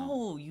story.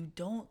 No, you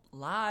don't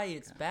lie.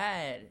 It's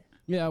bad.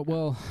 Yeah,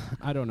 well,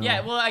 I don't know.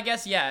 Yeah, well, I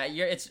guess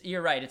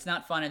you're right. It's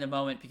not fun in the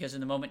moment, because in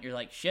the moment you're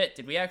like, "Shit,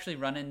 did we actually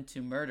run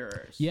into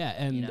murderers?" Yeah,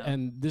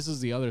 and this is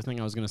the other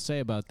thing I was going to say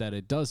about that.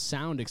 It does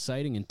sound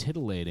exciting and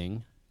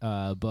titillating,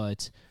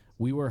 but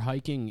we were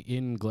hiking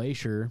in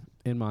Glacier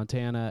in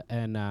Montana,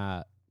 and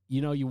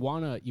you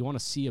want to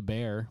see a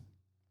bear,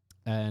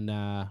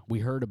 and we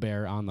heard a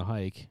bear on the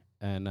hike,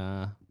 and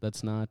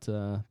that's not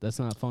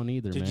fun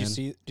either, man. Did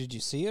you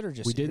see it or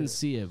just we didn't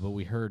see it, but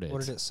we heard it.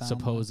 What did it sound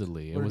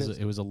supposedly like?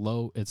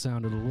 It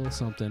sounded a little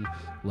something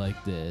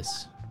like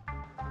this.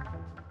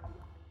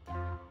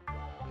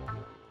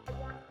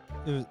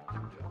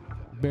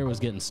 Bear was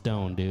getting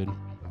stoned, dude.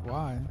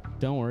 Why?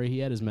 Don't worry, he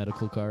had his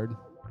medical card.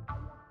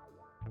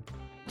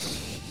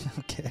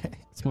 Okay.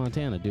 It's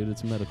Montana, dude.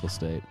 It's a medical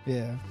state.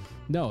 Yeah.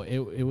 No,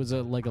 it was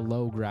like a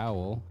low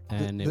growl,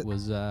 and it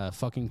was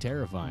fucking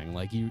terrifying.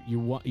 Like you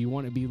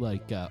want to be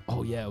like,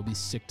 oh yeah, it would be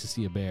sick to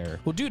see a bear.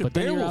 Well, dude, but a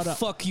bear will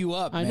fuck you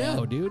up. I man.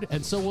 know, dude,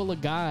 and so will a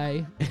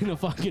guy in a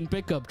fucking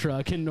pickup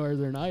truck in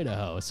northern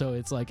Idaho. So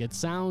it's like it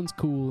sounds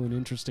cool and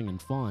interesting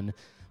and fun,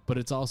 but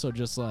it's also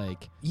just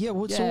like, so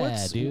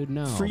what's dude,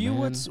 no, for you?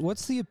 man.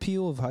 What's the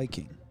appeal of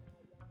hiking?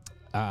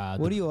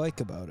 What do you like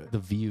about it? The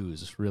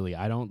views, really.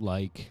 I don't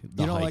like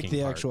the You don't hiking like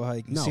the part. actual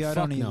hiking? No, See, I fuck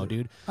don't either. no,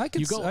 dude. I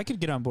could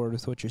get on board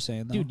with what you're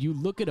saying, though. Dude, you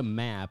look at a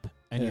map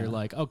and Yeah. you're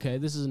like, okay,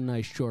 this is a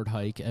nice short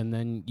hike, and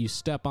then you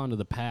step onto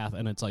the path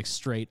and it's like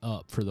straight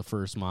up for the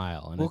first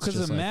mile. And well,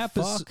 because a map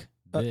is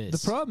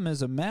this. the problem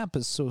is a map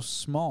is so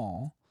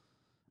small,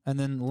 and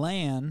then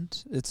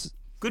land. It's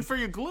Good for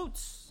your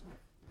glutes.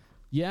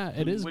 Yeah,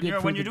 it is When good you're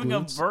for when the you're doing a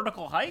glutes.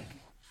 vertical hike.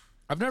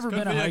 I've never Good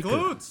been for a your hiker.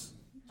 glutes.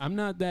 I'm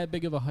not that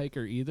big of a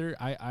hiker either.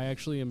 I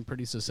actually am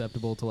pretty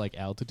susceptible to like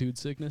altitude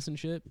sickness and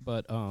shit.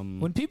 But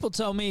When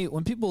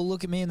people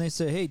look at me and they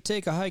say, "Hey,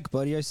 take a hike,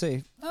 buddy," I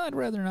say, I'd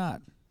rather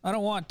not. I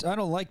don't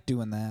like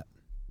doing that.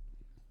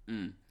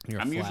 you're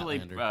a I'm usually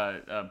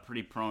flatlander.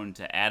 pretty prone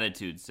to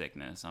attitude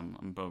sickness.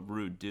 I'm a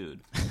rude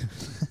dude.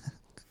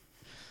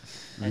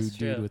 Rude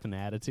true. dude with an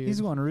attitude.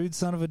 He's one rude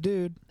son of a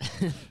dude.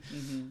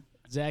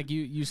 Zach,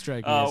 you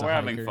strike me Oh, as a we're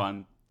having hiker.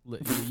 fun.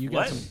 You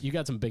got you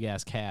got some big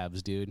ass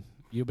calves, dude.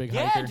 You a big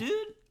Yeah, hiker? dude.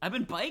 I've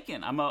been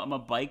biking. I'm a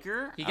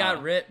biker. He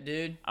got ripped,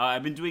 dude.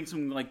 I've been doing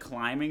some like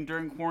climbing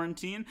during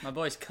quarantine. My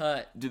boy's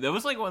cut. Dude, that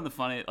was like one of the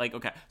funny. Like,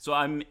 okay, so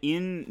I'm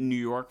in New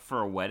York for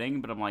a wedding,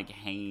 but I'm like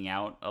hanging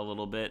out a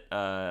little bit,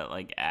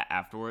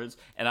 afterwards,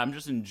 and I'm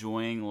just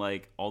enjoying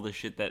like all the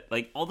shit that,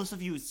 like, all the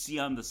stuff you see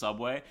on the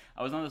subway.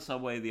 I was on the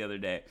subway the other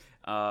day,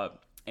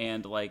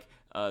 and like,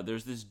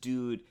 there's this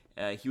dude.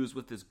 He was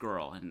with this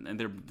girl, and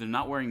they're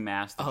not wearing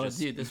masks. They're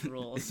Dude, this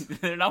rules.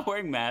 they're not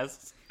wearing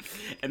masks,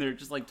 and they're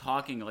just like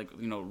talking, like,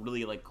 you know,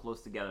 really like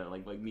close together,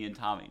 like me and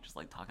Tommy, just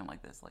like talking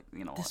like this, like,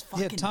 you know. This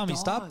Yeah, fucking Tommy, dog.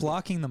 stop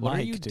blocking the What mic.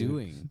 are you dude.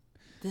 doing?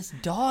 This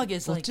dog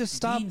is like Just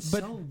stop. being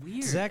But so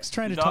weird. Zach's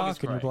trying to The dog is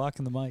talk, and you're crying.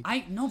 blocking the mic.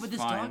 I know, but this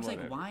Fine, dog's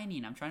whatever. like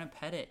whining. I'm trying to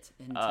pet it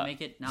and to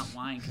make it not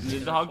whine. 'cause The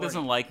it's dog recording.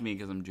 doesn't like me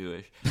because I'm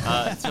Jewish.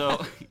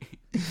 So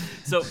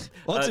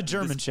Well, it's a this-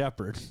 German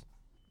Shepherd.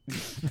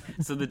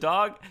 So the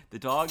dog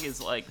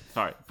is like,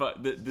 sorry,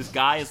 but this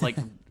guy is like,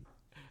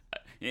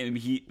 and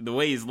the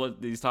way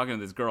he's talking to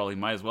this girl, he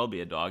might as well be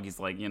a dog. He's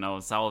like, you know,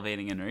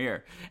 salivating in her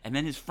ear, and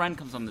then his friend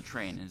comes on the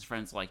train, and his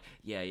friend's like,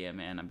 yeah,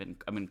 man, I've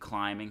been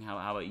climbing. How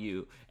about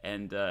you?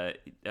 And they're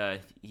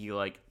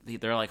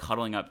like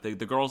huddling up. The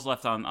girl's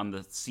left on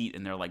the seat,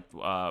 and they're like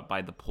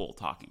by the pole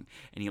talking,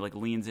 and he like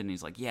leans in, and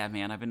he's like, yeah,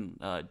 man, I've been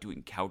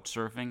doing couch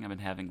surfing. I've been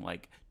having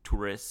like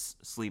tourists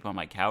sleep on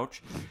my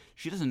couch.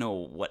 She doesn't know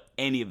what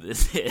any of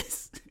this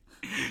is.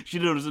 She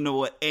doesn't know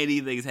what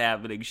anything's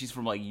happening. She's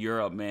from like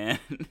Europe, man.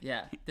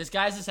 Yeah, this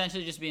guy's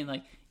essentially just being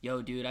like,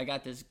 yo, dude, I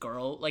got this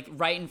girl, like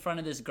right in front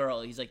of this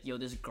girl. He's like, yo,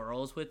 this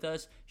girl's with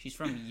us. She's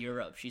from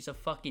Europe. She's a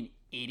fucking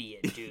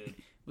idiot, dude.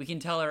 We can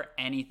tell her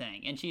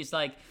anything. And she's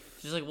like,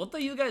 what are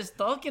you guys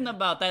talking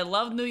about? I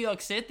love New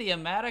York City,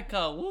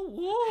 America. Woo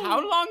woo. How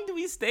long do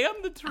we stay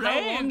on the train?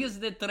 How long is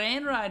the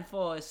train ride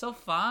for? It's so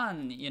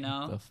fun, you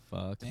know? The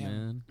fuck,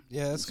 man.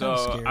 Yeah, that's kind of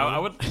So scary.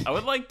 I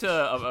would like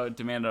to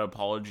demand an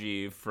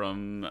apology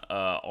from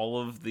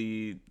all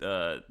the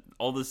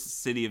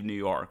city of New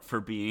York for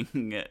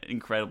being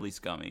incredibly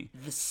scummy.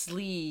 The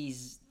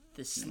sleaze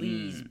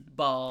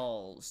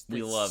balls, the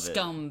We love it.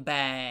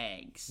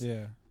 scumbags,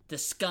 Yeah. the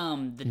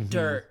scum, the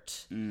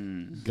dirt,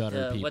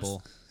 Gutter the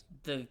people.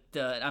 the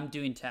I'm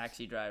doing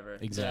Taxi Driver.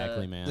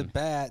 Exactly, The- man.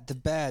 The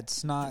bad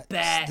snot.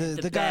 Bad,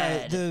 the the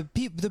guy, bad.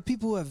 the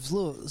people who have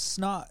little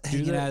snot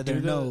hanging out of their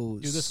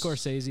nose. Do the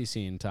Scorsese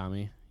scene,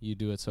 Tommy. You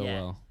do it so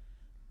Yeah. well.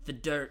 The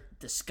dirt,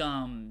 the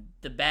scum,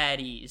 the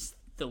baddies,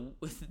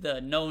 the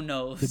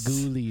no-nos, The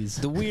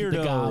ghoulies. The weirdos,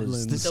 The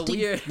goblins. the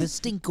weird, the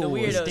stinkos, the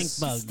weirdos, stink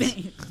bugs.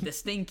 the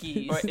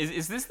stinkies. All right,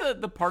 is this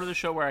the part of the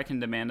show where I can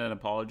demand an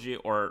apology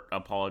or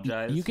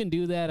apologize? You can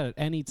do that at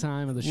any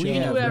time of the show. We You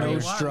can have do whatever no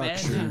you want,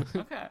 structure. man.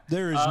 Okay.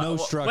 There is no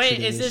structure Wait,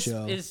 to is this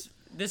this show.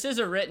 this is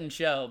a written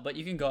show, but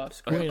you can go off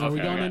script. Wait, are we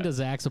Okay, going okay. into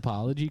Zach's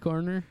apology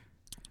corner?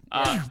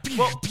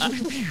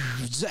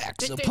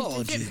 Zach's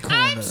apology I'm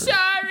corner.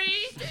 sorry.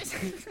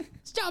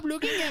 Stop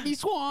looking at me,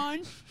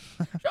 Swan.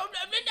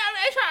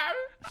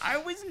 I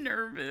was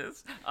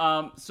nervous.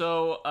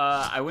 So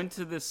I went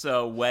to this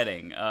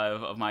wedding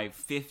of my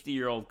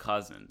 50-year-old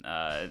cousin.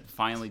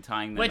 Finally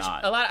tying the Which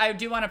knot. I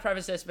do want to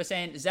preface this by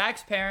saying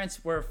Zach's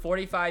parents were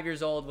 45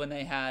 years old when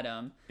they had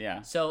him.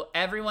 Yeah. So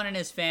everyone in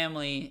his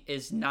family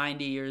is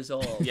 90 years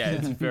old. Yeah,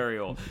 it's very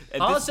old.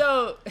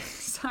 Also,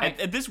 sorry.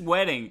 At this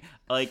wedding,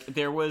 like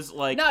there was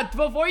like No,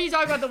 before you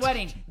talk about the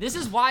wedding, this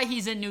is why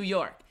he's in New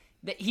York.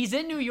 He's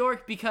in New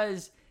York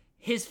because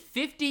his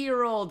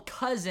 50-year-old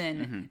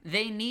cousin,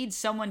 they need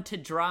someone to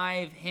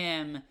drive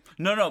him.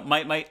 no,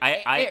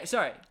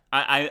 Sorry.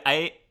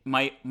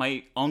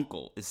 my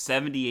uncle is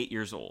 78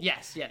 years old.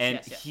 Yes. And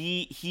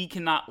he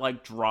cannot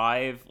like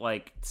drive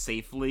like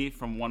safely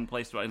from one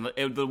place to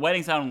another. The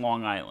wedding's out on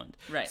Long Island.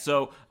 Right.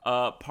 So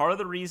part of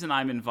the reason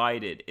I'm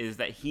invited is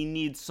that he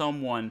needs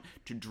someone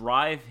to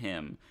drive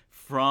him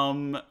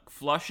from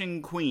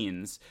Flushing,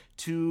 Queens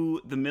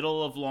to the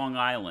middle of Long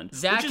Island,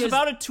 which is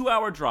about a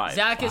 2-hour drive.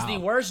 Zach is the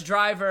worst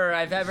driver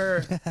I've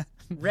ever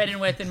ridden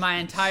with in my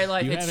entire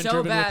life. You it's haven't so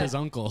driven bad. with his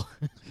uncle.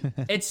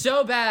 It's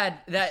so bad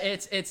that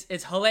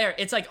it's hilarious.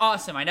 It's like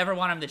awesome. I never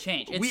want him to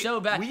change. It's so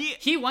bad.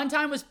 He one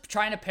time was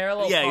trying to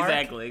parallel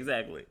park.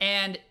 Exactly.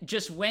 And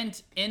just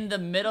went in the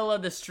middle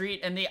of the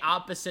street in the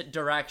opposite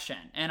direction.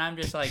 And I'm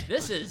just like,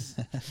 this is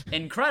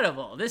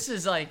incredible. This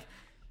is like,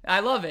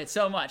 I love it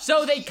so much.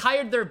 So they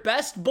hired their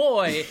best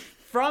boy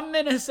from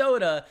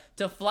Minnesota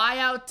to fly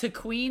out to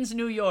Queens,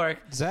 New York.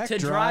 Zach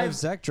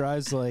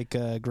drives like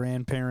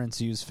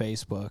grandparents use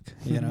Facebook,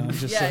 you know,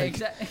 just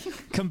exactly.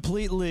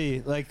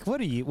 Completely like what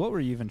were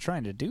you even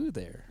trying to do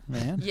there,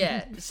 man?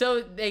 Yeah.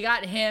 So they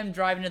got him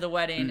driving to the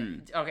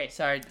wedding. Okay,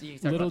 sorry.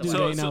 Little do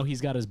they know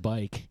he's got his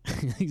bike.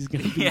 he's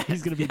gonna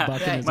be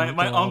bucking his my uncle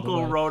all the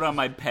uncle way. rode on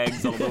my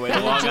pegs all the way to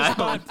Long Just Island.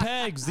 bought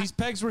pegs. These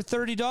pegs were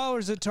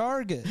 $30 at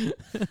Target.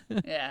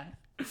 Yeah.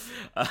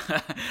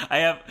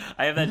 I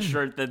have that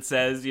shirt that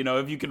says, you know,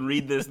 if you can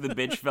read this, the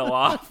bitch fell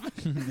off.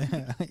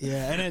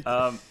 Yeah, and it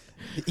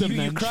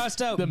you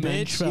crossed out the bitch.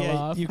 mensch fell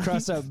off. You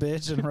crossed out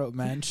bitch and wrote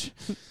mensch.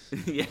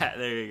 Yeah,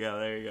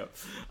 there you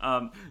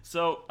go.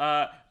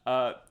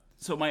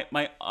 So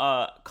my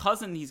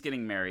cousin, he's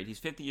getting married. He's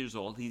 50 years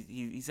old.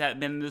 He's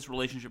been in this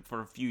relationship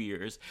for a few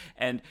years,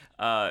 and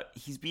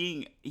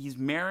he's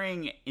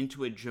marrying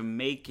into a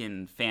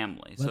Jamaican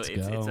family. Let's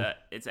go.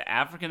 It's an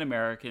African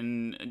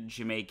American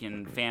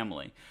Jamaican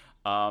family.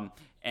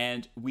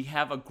 And we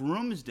have a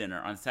groom's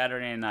dinner on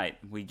Saturday night.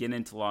 We get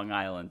into Long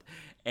Island.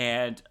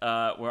 And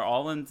we're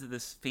all into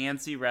this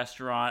fancy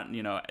restaurant.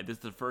 You know, this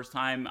is the first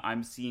time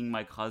I'm seeing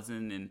my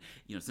cousin, and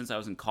you know, since I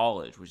was in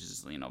college, which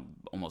is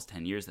almost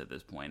 10 years at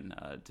this point,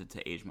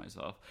 to age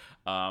myself.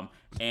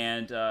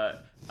 And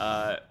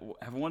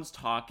everyone's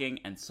talking,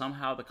 and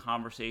somehow the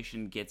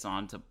conversation gets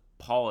on to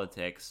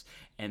politics,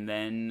 and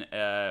then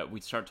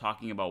we start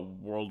talking about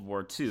World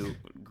War II.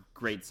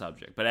 Great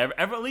subject, but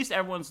at least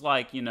everyone's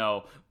like, you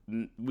know,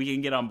 we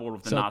can get on board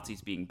with the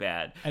Nazis being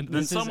bad. And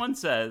then someone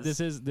says,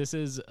 "This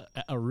is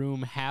a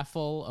room half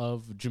full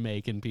of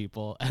Jamaican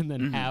people, and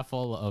then half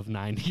full of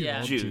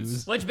 90-year-old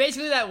Jews." Which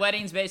basically that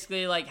wedding's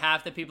basically like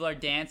half the people are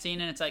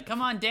dancing, and it's like,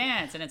 come on,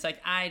 dance, and it's like,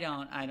 I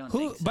don't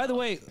think so. By the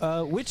way,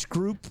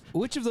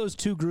 which of those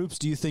two groups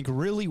do you think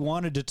really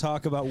wanted to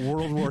talk about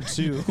World War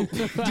II?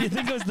 Do you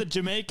think it was the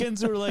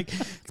Jamaicans who were like,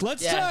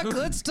 let's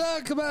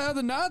talk about how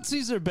the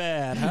Nazis are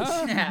bad,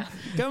 huh? Yeah.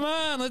 Come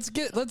on, let's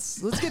get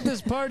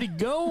this party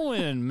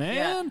going, man.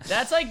 Yeah.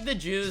 That's like the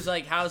Jews,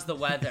 like, how's the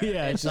weather?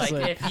 Yeah, it's like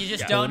if you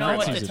just don't know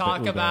what to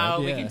talk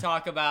about, we can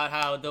talk about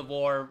how the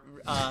war.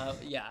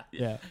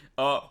 Yeah.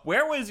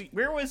 Where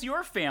was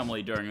your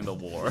family during the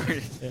war?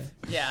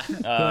 Yeah.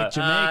 Like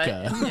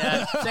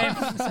Jamaica.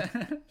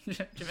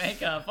 Same.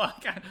 Jamaica.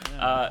 Fuck.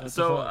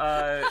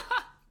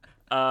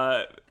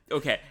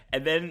 Okay,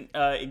 and then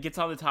it gets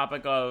on the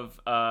topic of.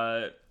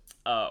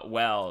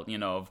 Well, you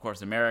know, of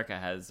course, America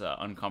has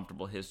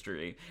uncomfortable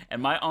history,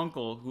 and my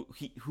uncle,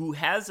 who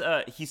has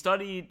he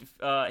studied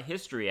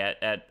history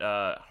at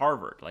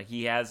Harvard, like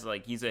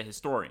he's a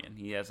historian,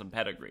 he has some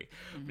pedigree,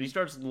 but he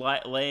starts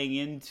laying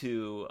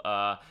into,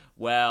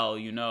 well,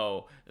 you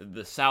know,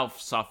 the South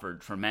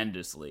suffered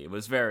tremendously. It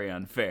was very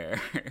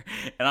unfair,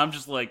 and I'm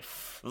just like,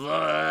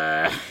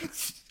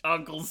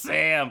 Uncle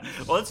Sam.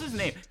 Well, what's his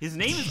name? His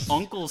name is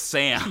Uncle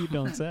Sam. You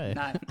don't say.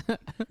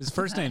 His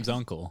first name's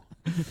Uncle.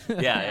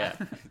 Yeah.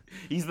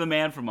 He's the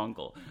man from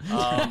Uncle.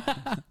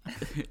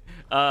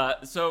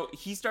 So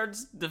he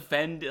starts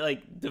defending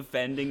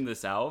the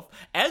South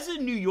as a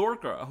New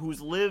Yorker who's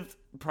lived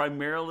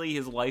primarily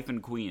his life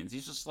in Queens.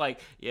 He's just like,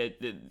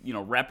 the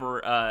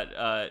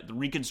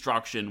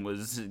Reconstruction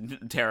was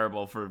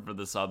terrible for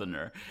the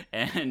Southerner,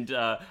 and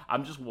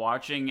I'm just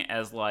watching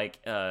as like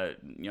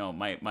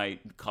my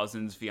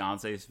cousin's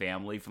fiance's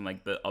family from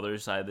like the other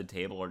side of the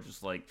table are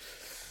just like,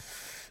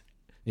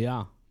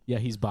 yeah,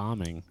 he's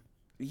bombing.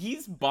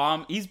 He's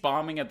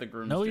bombing at the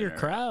groom's Know dinner. your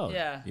crowd.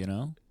 Yeah. You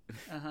know?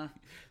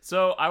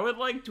 So I would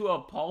like to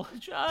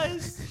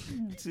apologize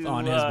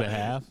on his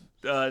behalf.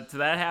 To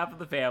that half of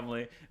the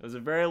family. It was a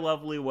very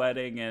lovely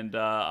wedding, and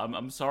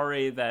I'm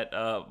sorry that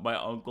my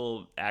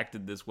uncle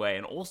acted this way.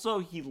 And also,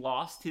 he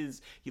lost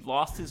his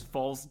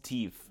false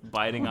teeth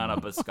biting on a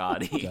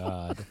biscotti.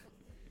 God.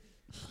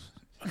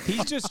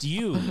 He's just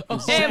you.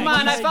 Hey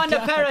man, I found a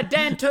pair of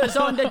dentures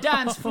on the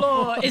dance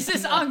floor. Is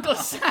this Uncle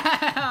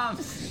Sam?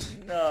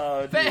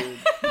 No, dude.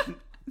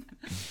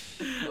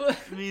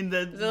 I mean,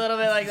 that's It's a little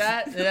bit like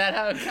that. Is that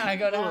how it kind of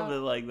go a down? little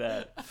bit like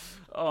that.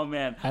 Oh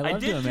man, I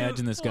love to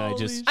imagine this guy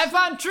just. I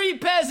found 3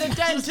 pairs of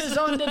dentures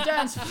on the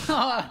dance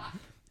floor.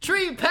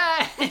 3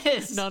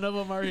 pairs. None of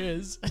them are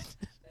his.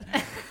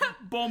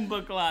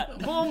 Bomba clot.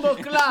 Bomba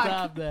clock.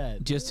 Stop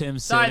that. Just him.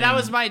 Sorry, sitting,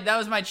 that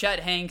was my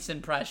Chet Hanks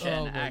impression.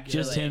 Oh my actually,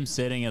 just him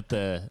sitting at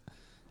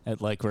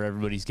like where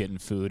everybody's getting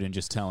food and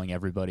just telling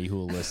everybody who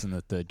will listen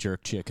that the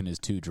jerk chicken is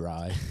too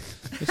dry.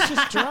 It's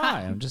just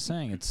dry. I'm just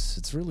saying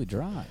it's really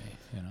dry.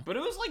 You know. But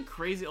it was like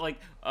crazy,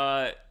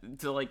 to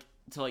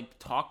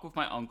talk with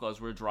my uncle as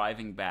we're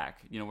driving back.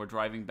 We're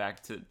driving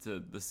back to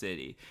the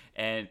city,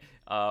 and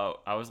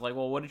I was like,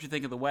 "Well, what did you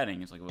think of the wedding?"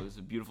 He's like, "Well, it was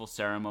a beautiful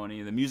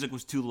ceremony. The music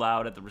was too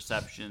loud at the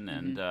reception,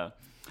 and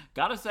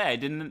gotta say, I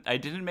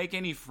didn't make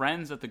any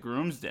friends at the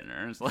groom's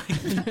dinner." It's like,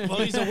 Well,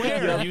 he's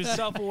aware. He was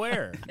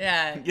self-aware.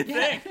 Yeah. you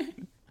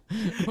think?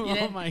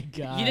 Oh my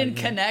god. He didn't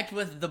connect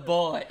with the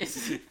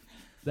boys.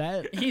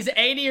 That He's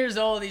 80 years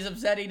old. He's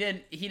upset he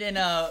didn't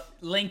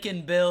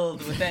Lincoln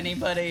build with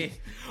anybody.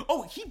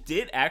 Oh, he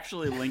did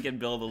actually Lincoln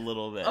build a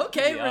little bit.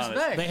 Okay, to be honest.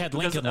 respect. They had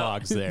Lincoln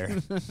Logs there.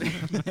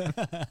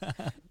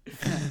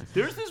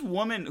 There's this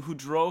woman who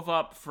drove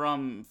up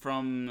from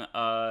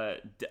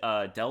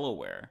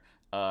Delaware.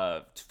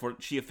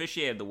 She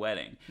officiated the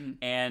wedding,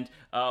 and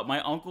my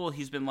uncle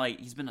he's been a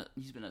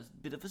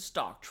bit of a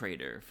stock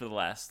trader for the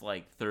last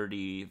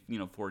 30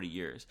 40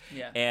 years.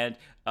 Yeah. And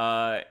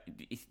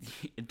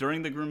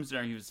during the groom's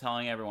dinner he was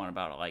telling everyone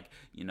about it,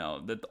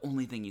 that the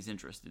only thing he's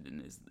interested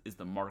in is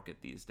the market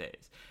these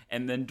days.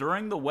 And then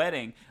during the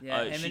wedding,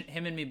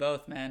 him and me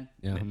both, man.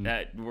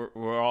 yeah.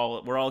 we're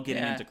all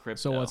getting Yeah. into crypto.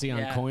 So what's he on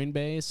Yeah.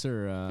 Coinbase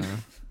or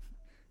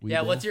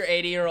Yeah, what's your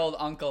 80-year-old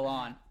uncle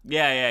on?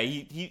 Yeah.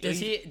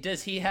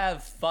 Does he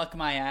have fuck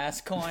my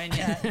ass coin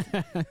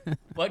yet?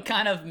 What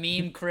kind of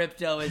meme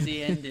crypto is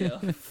he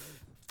into?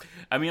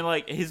 I mean,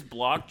 his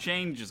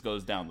blockchain just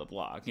goes down the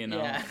block,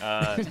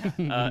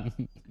 Yeah.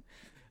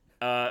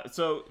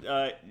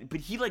 But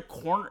he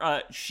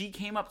she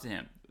came up to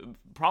him,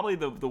 probably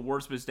the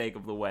worst mistake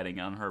of the wedding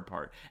on her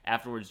part.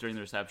 Afterwards, during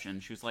the reception,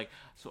 she was like,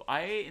 "So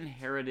I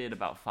inherited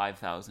about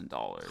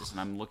 $5,000, and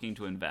I'm looking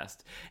to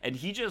invest." And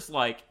he just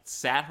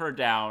sat her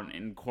down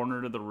in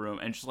corner of the room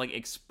and just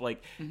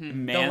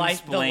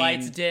mansplained. The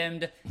lights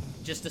dimmed,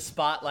 just a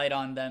spotlight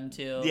on them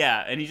too.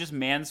 Yeah, and he just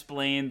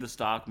mansplained the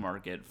stock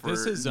market for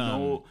This is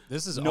no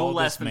all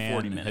less this than man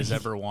 40 minutes. has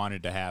ever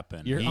wanted to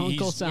happen. Your uncle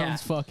He's-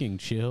 sounds fucking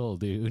chill,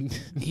 dude.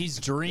 He's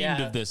dreamed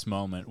Yeah. of this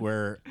moment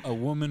where a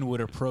woman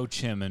would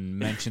approach him and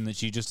mention that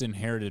she just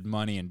inherited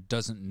money and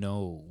doesn't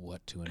know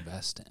what to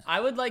invest in. I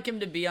would like him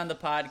to be on the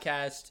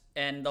podcast,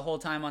 and the whole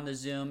time on the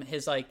Zoom,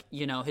 his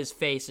his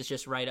face is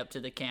just right up to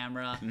the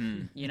camera,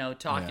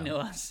 talking to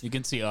us. You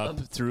can see up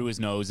through his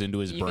nose into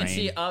his You brain. can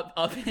see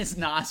up his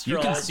You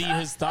nostrils. can see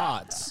his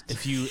thoughts.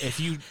 If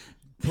you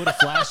put a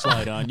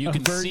flashlight on, you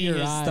can Avert see your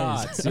his eyes.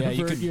 thoughts. Yeah,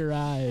 you Avert can, your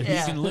eyes. you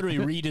Yeah. can literally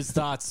read his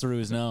thoughts through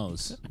his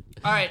nose.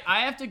 All right,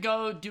 I have to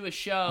go do a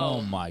show.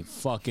 Oh my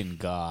fucking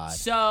god.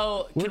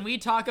 So, can we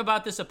talk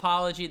about this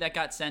apology that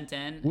got sent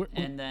in?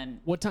 And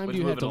then. What time Let's do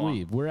you move have it to along.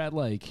 leave? We're at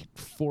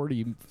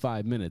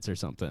 45 minutes or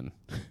something.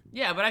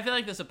 Yeah, but I feel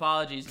like this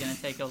apology is going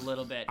to take a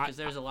little bit because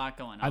there's a lot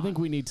going on. I think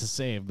we need to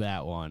save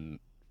that one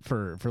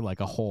for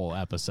a whole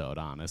episode,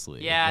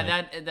 honestly. Yeah,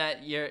 Like,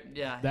 that you're.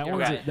 Yeah. that you're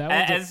one's right.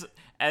 that one's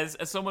As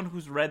someone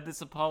who's read this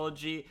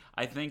apology,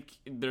 I think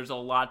there's a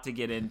lot to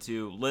get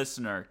into.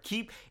 Listener,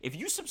 if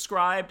you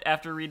subscribed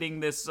after reading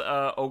this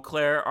Eau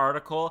Claire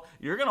article,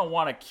 you're gonna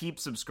want to keep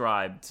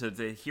subscribed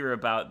to hear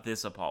about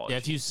this apology. Yeah,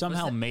 if you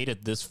somehow made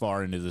it this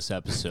far into this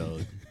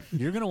episode,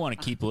 you're gonna want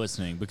to keep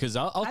listening because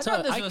I'll I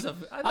tell thought you, this was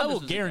a- I thought I this will was a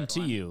good guarantee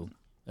one. you,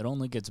 it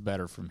only gets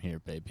better from here,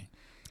 baby.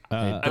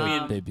 I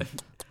mean, baby.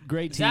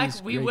 great tease. Zach,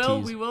 we great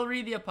will tease.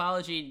 read the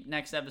apology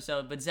next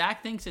episode, but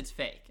Zach thinks it's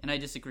fake, and I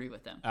disagree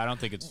with him. I don't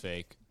think it's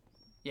fake.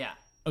 Yeah.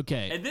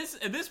 Okay. At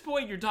this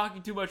point, you're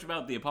talking too much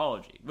about the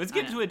apology. Let's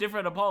get I know. to a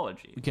different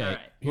apology. Okay. All right.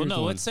 Well, here's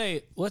no,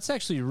 one. let's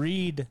actually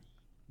read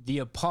the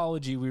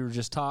apology we were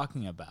just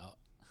talking about.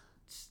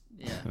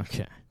 Yeah.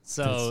 Okay.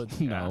 So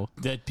No.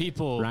 that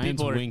people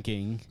Ryan's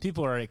winking.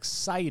 people are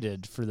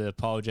excited for the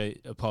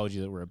apology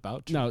that we're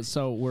about to. No,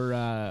 so we're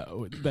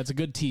that's a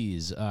good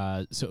tease.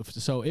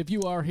 So if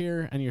you are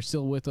here and you're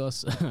still with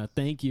us,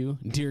 thank you,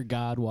 dear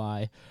God.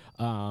 Why?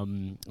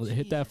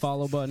 Hit that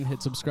follow button,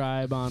 hit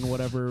subscribe on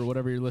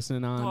whatever you're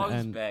listening on. Dogs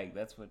and beg.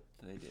 That's what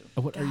they do.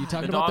 what are you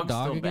talking The about? The dog's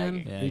dog still again?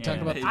 begging. Are you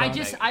talking about the I dog?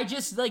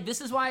 just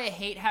this is why I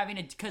hate having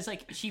it because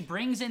she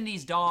brings in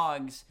these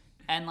dogs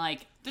and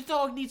The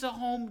dog needs a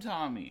home,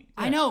 Tommy.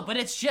 I know, but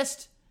it's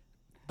just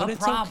but a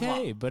it's problem.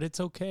 okay. But it's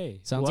okay.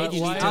 Sounds Why- like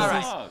you why need is to. All it-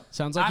 right. Dog.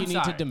 Sounds like I'm you need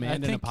sorry. to demand I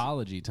an think-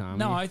 apology, Tommy.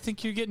 No, I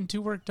think you're getting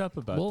too worked up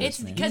about Well, this.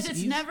 It's man. because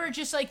it's never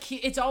just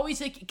it's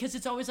always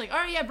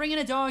oh yeah, bring in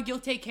a dog, you'll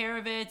take care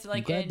of it.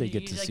 glad And they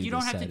get to see you don't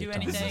this have to side do of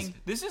Tommy. anything.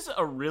 This is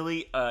a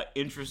really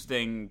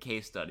interesting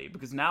case study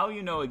because now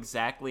you know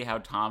exactly how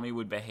Tommy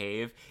would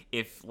behave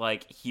if Oh,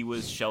 he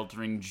was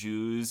sheltering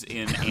Jews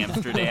in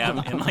Amsterdam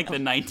in the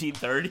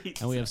 1930s.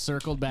 And we have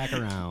circled back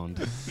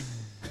around.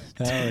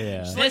 Hell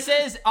yeah. This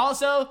is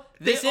also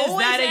They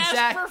always ask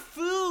exact for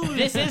food.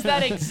 this is that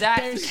They're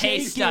exact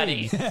case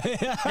study.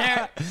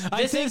 I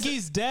This think is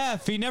he's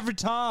deaf. He never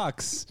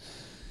talks.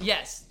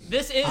 yes.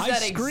 This is I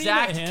that scream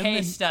exact at him case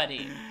and-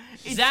 study.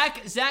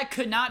 Zach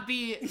could not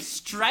be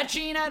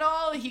stretching at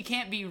all. He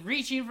can't be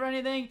reaching for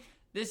anything.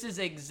 This is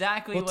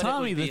exactly what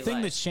Tommy, it would be the thing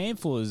like. that's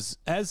shameful is,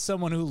 as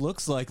someone who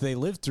looks like they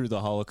lived through the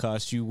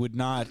Holocaust, you would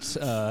not.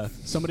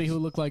 Somebody who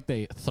looked like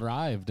they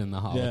thrived in the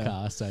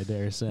Holocaust, I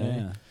dare say.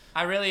 Yeah.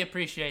 I really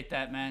appreciate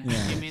that, man.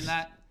 You mean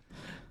that?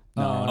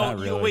 No, not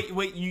really.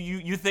 Wait!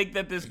 You think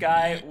that this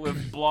guy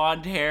with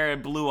blonde hair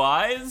and blue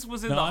eyes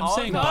was in the I'm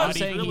Holocaust?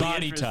 saying Really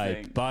body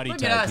interesting. type. Body Look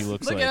type. at us. He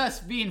looks Look like. at us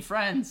being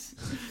friends.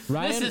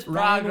 Ryan, This is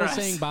Ryan was progress.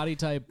 saying body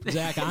type.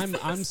 Zach,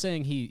 I'm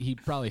saying he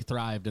probably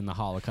thrived in the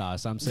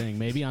Holocaust. I'm saying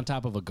maybe on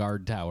top of a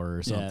guard tower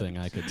or something.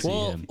 I could see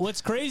him.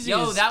 What's crazy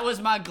Yo, is that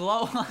was my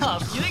glow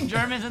up. You think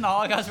Germans in the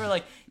Holocaust were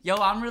like, yo,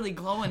 I'm really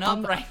glowing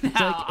up right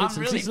now. I'm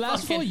really these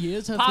last 4 fucking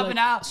years have popping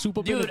out.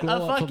 super been Dude, a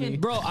glow up for me.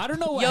 fucking bro. I don't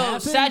know what Yo,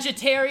 happened.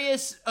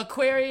 Sagittarius,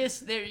 Aquarius,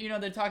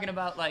 they're talking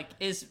about like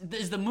is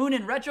the moon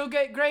in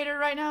retrograde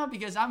right now?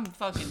 Because I'm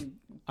fucking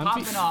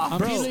popping off. I'm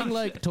bro. feeling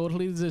like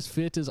totally this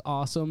fit is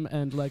awesome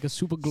and like a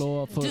super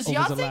glow up for Does over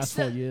y'all the think last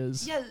 4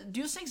 years. Yeah, do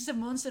you think the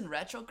moon's in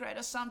retrograde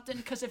or something?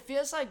 Because it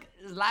feels like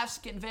life's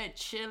getting very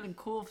chill and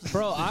cool. For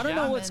Bro, I don't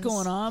know what's Germans.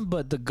 going on,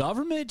 but the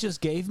government just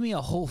gave me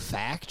a whole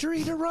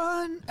factory to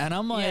run, and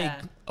I'm like,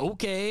 Yeah.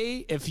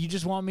 okay, if you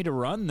just want me to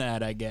run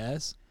that, I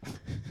guess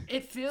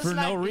It feels for like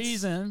no it's-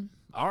 reason.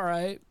 All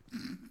right.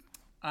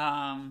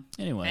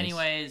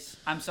 Anyways,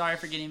 I'm sorry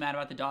for getting mad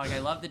about the dog. I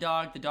love the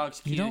dog. The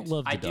dog's cute. you don't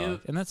love the I dog, do.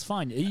 and that's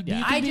fine. You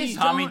Yeah. can I be- just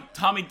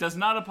Tommy does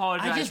not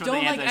apologize I just for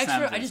don't the like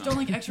extra. anti-Semitism. I just don't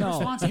like extra No,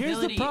 responsibility.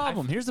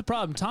 Here's the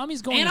problem.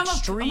 Tommy's going And I'm a-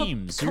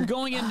 extremes. You're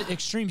going into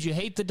extremes. You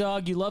hate the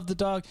dog. You love the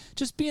dog.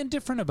 Just being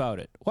different about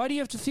it. Why do you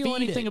have to feel Feed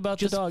anything it. about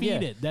Just the dog? feed yeah,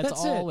 it. That's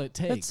all it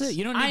takes. That's it.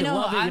 You don't need I to know.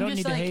 love it. You I'm don't just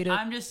need to like hate it.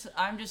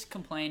 I'm just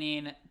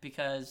complaining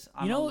because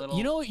I'm You know- a little.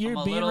 you know what you're I'm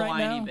a being little right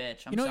whiny now?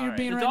 bitch. I'm You know what you're sorry.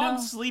 being The right now?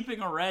 dog's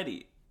sleeping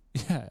already.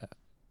 Yeah.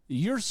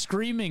 You're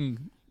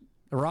screaming,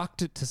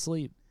 rocked it to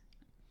sleep.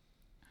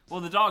 Well,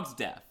 the dog's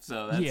deaf,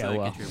 so that's yeah, a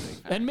well, contributing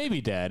factor. and maybe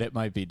Dad. It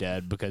might be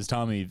Dad because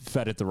Tommy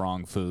fed it the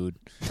wrong food.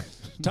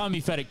 Tommy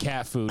fed it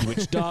cat food,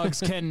 which dogs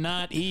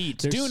cannot eat.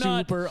 They're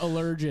super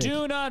allergic.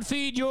 Do not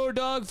feed your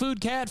dog food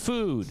cat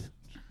food.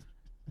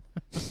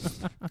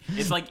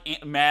 It's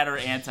like matter,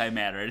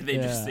 antimatter. They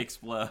just Yeah.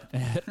 explode.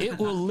 It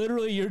will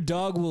literally, your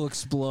dog will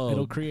explode.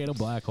 It'll create a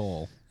black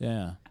hole.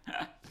 Yeah.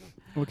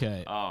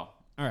 Okay. Oh.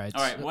 All right.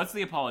 All right, so what's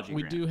the apology,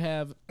 we Grant? do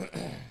have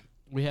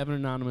we have an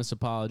anonymous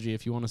apology.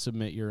 If you want to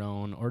submit your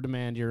own or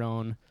demand your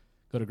own,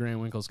 go to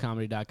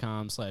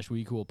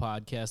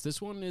grantwinklescomedy.com/wecoolpodcast. This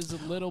one is a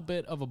little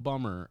bit of a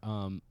bummer.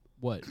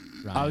 What,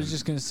 Ryan? I was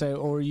just gonna say,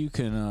 or you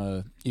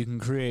can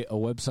create a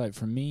website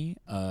for me,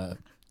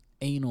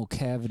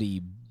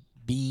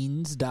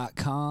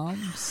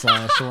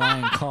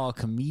 analcavitybeans.com/Ryan Call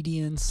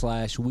Comedian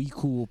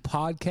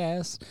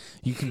 /WeCoolPodcast.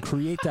 You can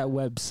create that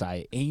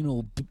website,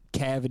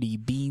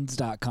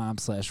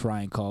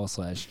 analcavitybeans.com/Ryan Call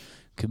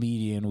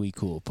 /Comedian We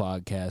Cool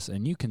Podcast,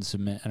 and you can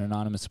submit an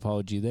anonymous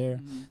apology there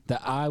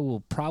that I will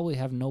probably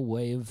have no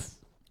way of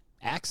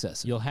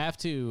accessing. You'll have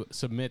to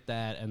submit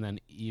that and then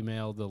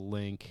email the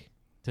link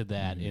to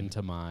that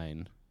into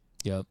mine.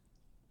 Yep.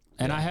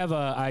 And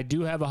I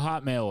do have a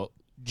Hotmail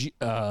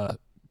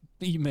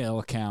email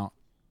account.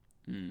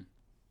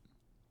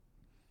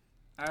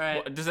 All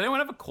right. Does anyone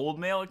have a cold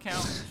mail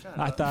account?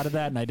 I thought of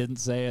that and I didn't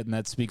say it, and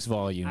that speaks I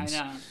volumes.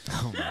 know.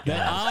 Oh my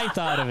That I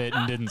thought of it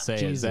and didn't say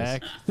Jesus. it,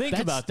 Zach. Think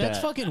about that. That's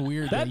fucking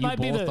weird That that, might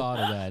be you both the- thought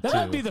of that, That too.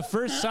 might be the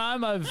first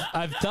time I've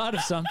thought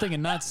of something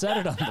and not said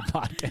it on the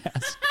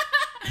podcast.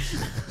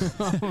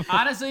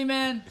 Honestly,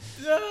 man,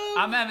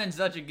 I'm having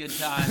such a good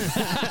time.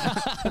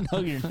 No,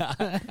 you're not.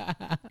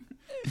 I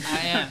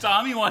am.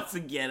 Tommy wants to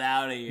get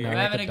out of here. I'm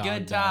Like having a a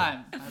good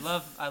dog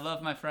time. I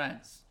love my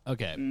friends.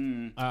 Okay.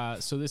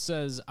 So this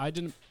says, I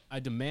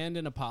demand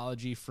an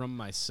apology from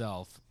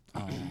myself.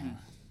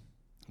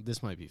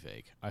 This might be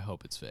fake. I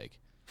hope it's fake.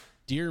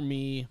 Dear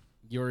me,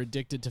 you're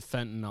addicted to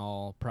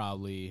fentanyl,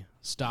 probably.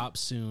 Stop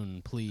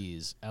soon,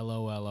 please.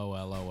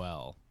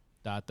 LOLOLOL. ...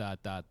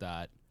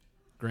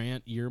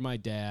 Grant, you're my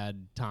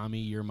dad. Tommy,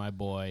 you're my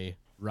boy.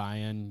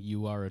 Ryan,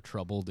 you are a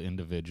troubled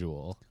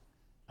individual.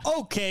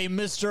 Okay,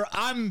 mister,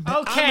 I'm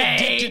Okay.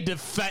 addicted to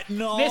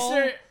fentanyl.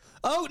 Mister-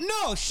 Oh,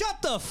 no,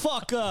 shut the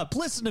fuck up.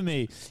 Listen to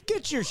me.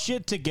 Get your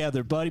shit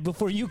together, buddy,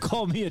 before you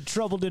call me a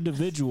troubled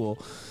individual.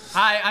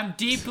 Hi, I'm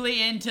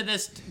deeply into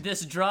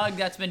this drug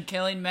that's been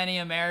killing many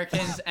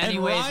Americans.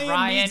 Anyways,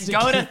 Ryan, needs to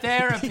go to get-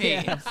 therapy.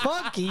 Yeah,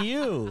 fuck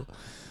you.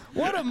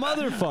 What a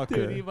motherfucker.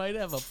 Dude, he might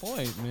have a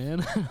point,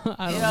 man.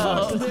 I don't Yo.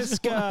 know. Fuck this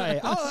guy.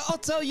 I'll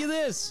tell you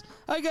this.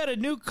 I got a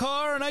new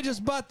car, and I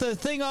just bought the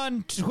thing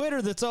on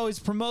Twitter that's always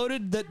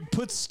promoted that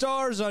puts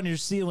stars on your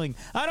ceiling.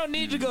 I don't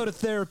need to go to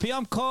therapy.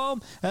 I'm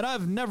calm, and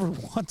I've never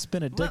once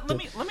been addicted.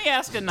 Let me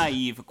ask a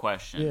naive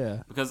question.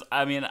 Yeah. Because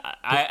I mean,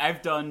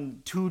 I've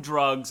done 2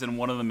 drugs and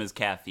one of them is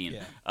caffeine.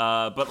 Yeah.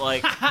 But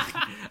like,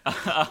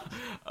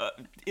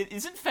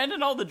 isn't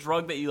fentanyl the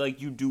drug that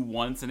you do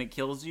once and it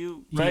kills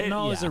you? Right?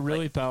 Fentanyl is Yeah, a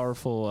really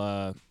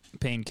powerful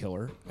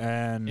painkiller,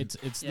 and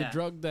It's Yeah. the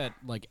drug that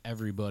like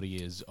everybody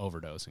is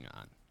overdosing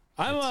on.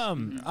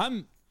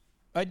 I'm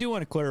I do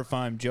want to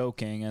clarify I'm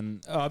joking,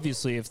 and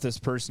obviously if this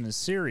person is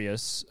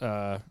serious,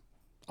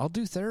 I'll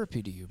do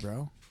therapy to you,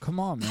 bro. Come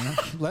on, man.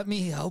 Let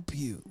me help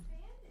you.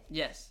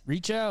 Yes.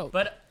 Reach out.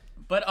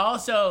 But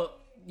also,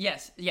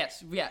 yes,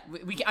 yeah.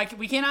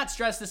 We cannot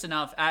stress this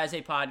enough as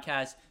a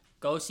podcast.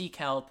 Go seek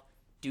help.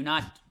 Do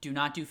not do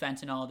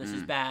fentanyl. This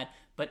is bad.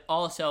 But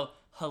also,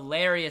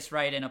 hilarious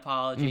write-in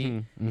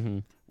apology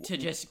to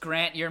just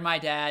Grant, you're my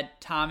dad.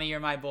 Tommy, you're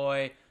my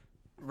boy.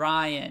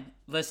 Ryan,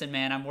 listen,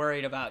 man, I'm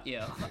worried about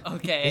you.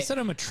 Okay. They said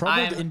I'm a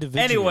troubled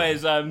individual.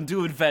 Anyways, I'm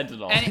doing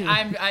fentanyl.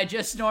 And I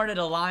just snorted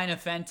a line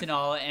of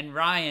fentanyl, and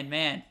Ryan,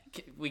 man,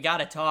 we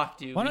gotta talk,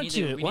 dude. Why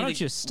don't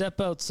you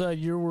step outside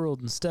your world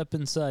and step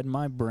inside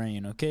my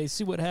brain, okay?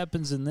 See what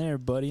happens in there,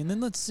 buddy, and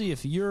then let's see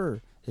if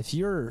you're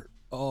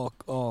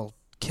all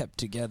kept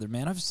together,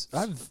 man.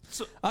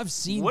 I've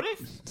seen. What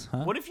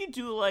if you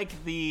do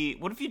like the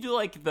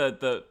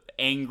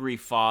angry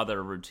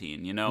father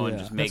routine, you know, and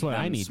just make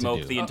them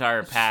smoke the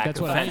entire pack of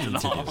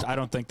fentanyl? I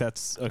don't think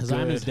that's because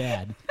I'm his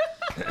dad.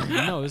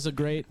 No, this is a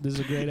great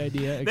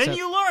idea. Then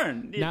you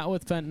learn. Not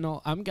with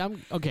fentanyl. I'm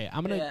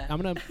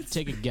gonna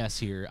take a guess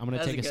here. I'm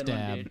gonna take a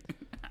stab.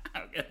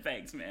 Okay,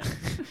 thanks, man.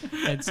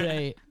 And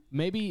say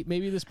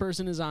maybe this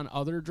person is on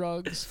other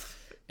drugs.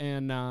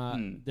 And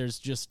there's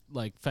just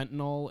like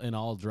fentanyl in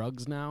all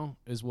drugs now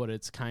is what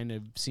it's kind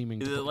of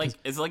seeming. Is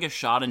it like a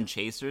shot and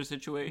chaser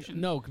situation?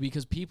 No,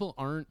 because people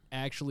aren't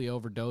actually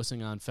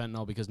overdosing on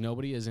fentanyl because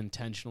nobody is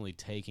intentionally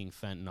taking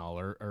fentanyl,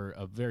 or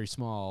a very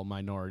small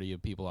minority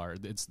of people are.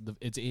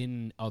 It's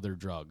in other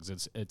drugs.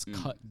 It's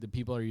cut. The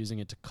people are using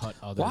it to cut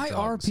other. Why drugs.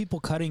 Are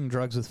people cutting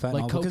drugs with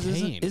fentanyl? Like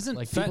cocaine. Isn't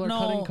like fentanyl? People are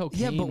cutting cocaine.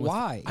 Yeah, but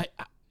why?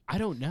 I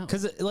don't know.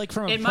 Because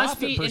from a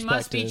profit perspective, it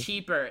must be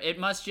cheaper. It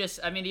must just.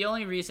 I mean, the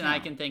only reason I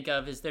can think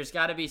of is there's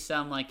got to be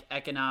some like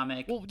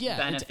economic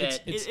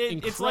benefit.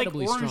 It's like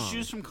orange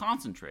juice from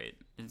concentrate.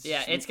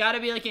 It's got to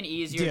be like an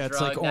easier drug.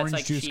 It's like orange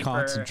that's juice cheaper.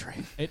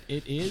 Concentrate.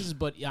 It is,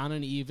 but on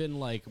an even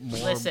like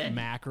more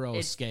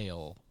macro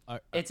scale.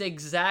 It's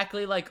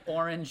exactly like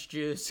orange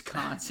juice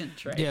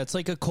concentrate. Yeah, it's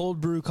like a cold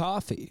brew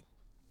coffee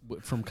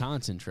from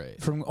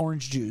concentrate from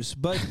orange juice,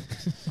 but.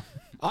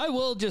 I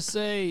will just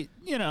say,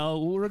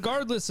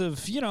 regardless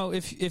of,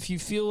 if you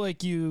feel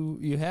like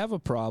you have a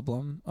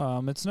problem,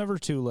 it's never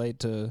too late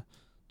to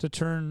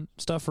turn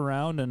stuff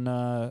around, and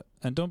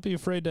don't be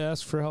afraid to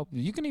ask for help.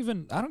 You can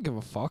even, I don't give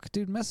a fuck,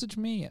 dude. Message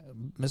me,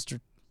 Mr.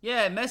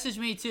 Yeah, message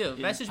me too.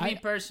 Message me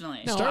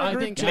personally. No, Start a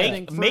group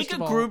chat. Make a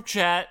group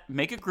chat.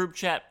 Make a group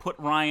chat. Put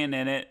Ryan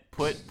in it.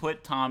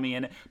 Put Tommy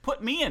in it.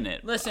 Put me in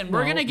it. Listen,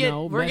 we're gonna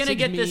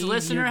get this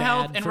listener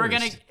help, and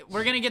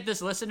we're gonna get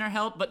this listener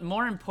help. But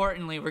more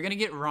importantly, we're gonna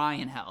get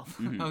Ryan help.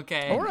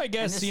 Okay. Or I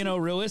guess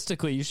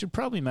realistically, you should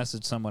probably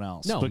message someone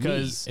else. No,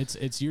 because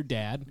it's your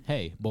dad.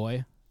 Hey,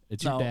 boy,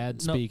 it's your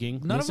dad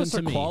speaking. None listen of us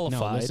are to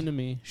qualified. No, listen to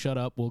me. Shut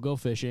up. We'll go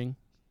fishing.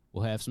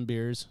 We'll have some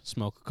beers.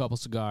 Smoke a couple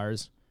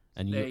cigars.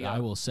 And I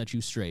will set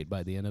you straight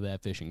by the end of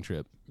that fishing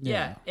trip.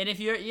 Yeah, and if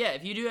you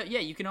do it,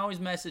 you can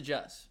always message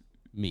us.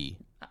 Me.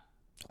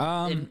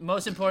 And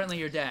most importantly,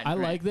 your dad. I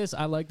like this.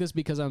 I like this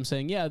because I'm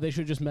saying, they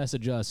should just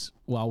message us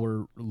while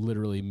we're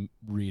literally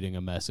reading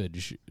a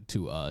message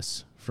to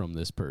us from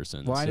this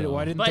person. Why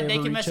didn't But they ever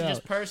can reach message out? us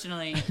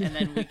personally, and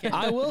then we can.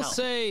 I will help.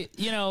 say,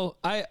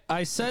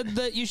 I said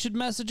that you should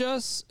message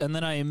us, and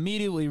then I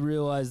immediately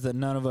realized that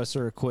none of us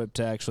are equipped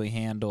to actually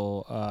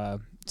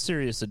handle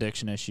serious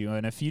addiction issue.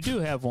 And if you do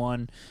have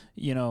one,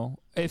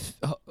 if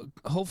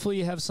hopefully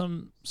you have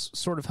some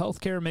sort of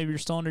health care, maybe you're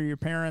still under your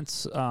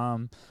parents,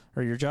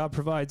 or your job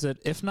provides it.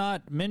 If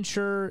not,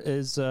 MNsure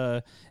is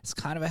it's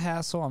kind of a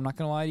hassle. I'm not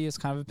going to lie to you. It's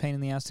kind of a pain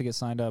in the ass to get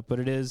signed up, but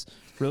it is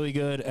really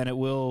good, and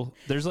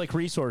there's like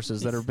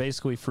resources that are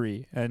basically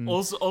free. And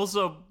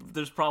also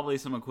there's probably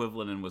some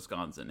equivalent in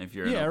Wisconsin if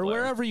you're in or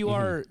wherever you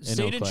are.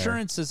 State Eau Claire.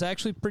 insurance is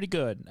actually pretty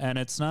good, and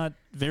it's not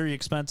very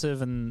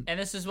expensive. And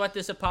this is what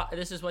this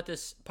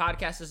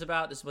podcast is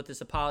about. This is what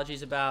this apology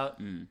is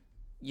about.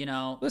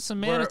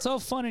 Listen, man, it's all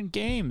fun and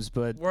games,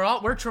 but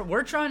we're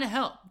trying to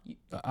help.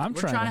 I'm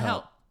trying to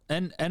help.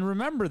 And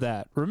remember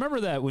that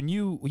when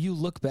you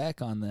look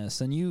back on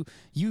this and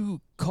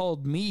you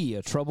called me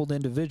a troubled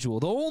individual,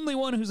 the only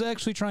one who's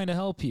actually trying to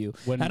help you.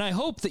 And I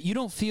hope that you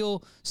don't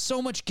feel so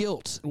much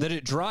guilt that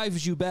it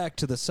drives you back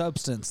to the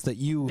substance that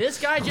you. This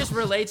guy just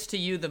relates to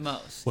you the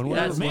most. When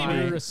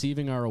we're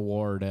receiving our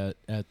award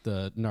at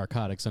the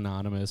Narcotics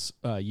Anonymous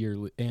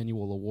yearly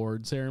annual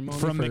award ceremony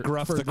from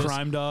McGruff the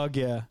crime dog,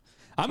 yeah.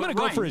 I'm going to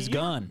go for his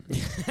gun.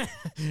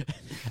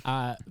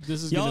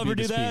 This is Y'all ever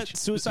do that?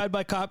 Suicide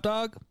by cop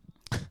dog?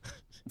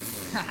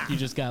 You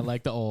just got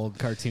like the old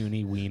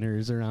cartoony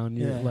wieners around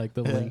you, like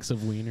the links of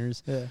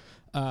wieners.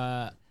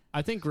 Yeah.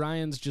 I think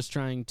Ryan's just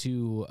trying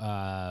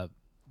to,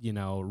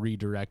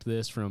 redirect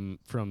this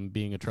from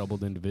being a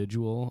troubled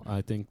individual.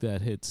 I think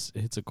that hits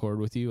a chord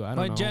with you. I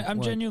don't know.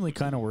 I'm genuinely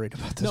kind of worried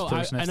about this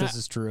person if this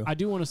is true. I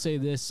do want to say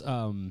this.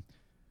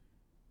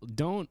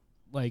 Don't,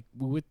 like,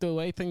 with the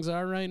way things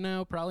are right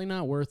now, probably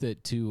not worth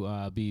it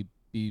to be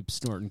be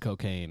snorting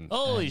cocaine.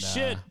 Holy and,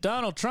 shit!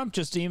 Donald Trump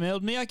just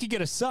emailed me. I could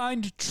get a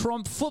signed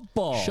Trump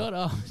football. Shut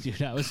up,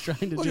 dude. I was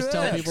trying to Look just at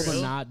tell that. people to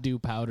True. not do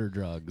powder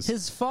drugs.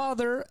 His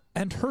father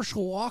and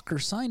Herschel Walker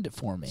signed it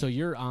for me. So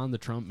you're on the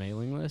Trump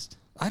mailing list?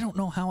 I don't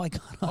know how I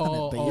got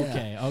on it, but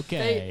yeah.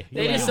 Okay.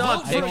 They Yeah. just saw a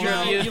vote for a picture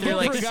guy- of you you through vote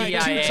like for a guy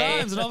CIA. 2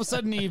 times, and all of a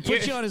sudden he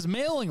puts you on his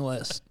mailing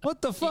list.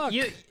 What the fuck?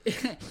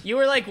 You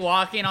were like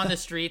walking on the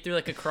street through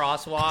like a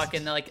crosswalk,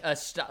 and like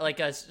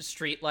a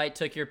street light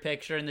took your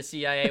picture, and the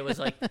CIA was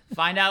like,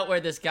 "Find out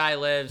where this guy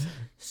lives.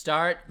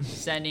 Start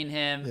sending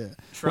him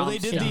Trump Well, they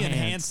did stuff." the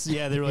enhance.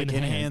 Yeah, they were like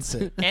enhance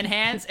it.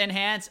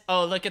 Enhance.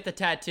 Oh, look at the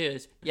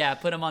tattoos. Yeah,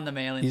 put him on the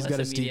mailing He's list got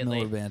a Steve immediately.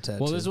 Miller Band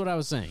tattoo. Well, this is what I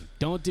was saying.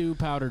 Don't do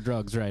powder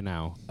drugs right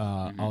now,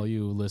 all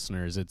you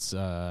listeners. It's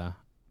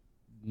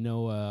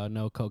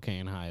no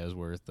cocaine high is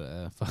worth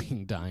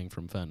fucking dying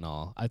from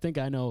fentanyl. I think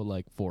I know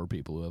like 4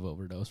 people who have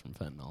overdosed from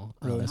fentanyl.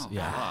 Really? Honest-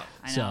 yeah. Fuck.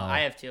 I know. So- I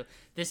have to.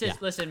 This is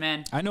listen,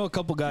 man. I know a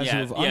couple guys who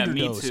have Yeah,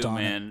 me underdosed too, on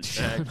man.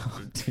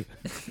 it.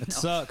 It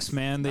sucks,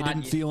 man. They Not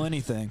didn't you. feel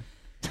anything.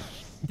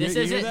 This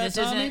You hear isn't. that, This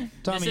Tommy?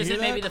 isn't. Tommy, This you hear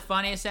isn't maybe that? the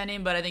funniest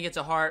ending, but I think it's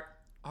a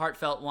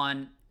heartfelt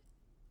one,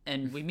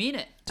 and we mean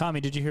it.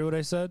 Tommy, did you hear what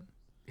I said?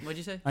 What'd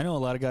you say? I know a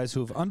lot of guys who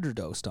have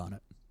underdosed on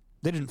it.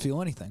 They didn't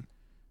feel anything.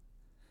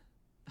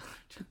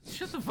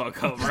 Shut the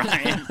fuck up,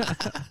 Ryan.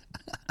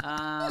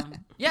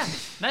 Yeah,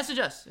 message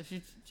us if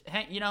you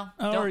hang.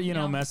 Or,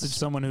 don't, message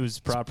someone who's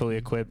properly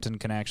equipped and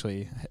can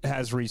actually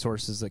has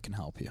resources that can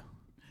help you.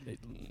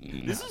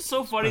 This is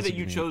so funny That's that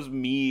you what you chose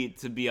me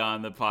to be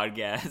on the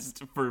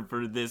podcast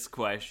for this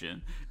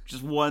question.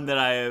 Just one that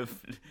I have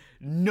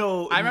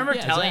no. I remember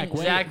Yeah, telling Zach,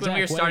 Zach when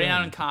we were Zach, starting weigh out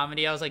in. in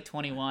comedy, I was like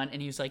 21,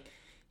 and he was like,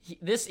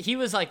 he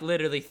was like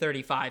literally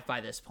 35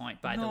 by this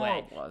point, by the No, way.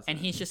 it wasn't. And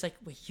he's just like,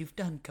 wait, you've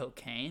done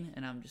cocaine?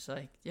 And I'm just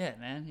like, yeah,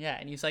 man, yeah.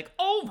 And he's like,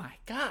 oh my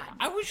god.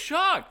 I was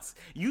shocked.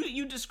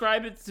 You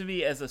described it to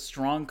me as a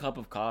strong cup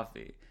of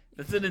coffee.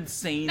 That's an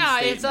insane. Nah,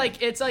 statement.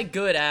 it's like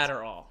good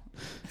Adderall.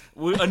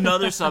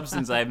 Another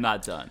substance I have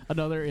not done.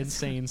 Another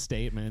insane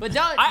statement. But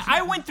don't,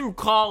 I went through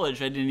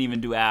college. I didn't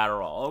even do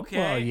Adderall. Okay.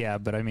 Well, yeah,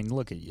 but I mean,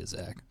 look at you,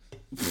 Zach.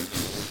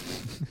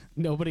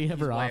 Nobody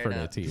ever wired offered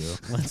up. it to you.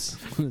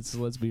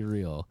 Let's be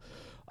real.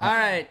 all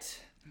right.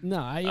 No,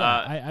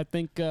 I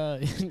think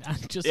I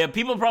just Yeah,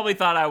 people probably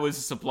thought I was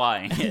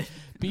supplying it.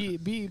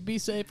 be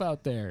safe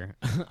out there.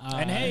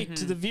 And hey,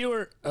 to the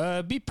viewer,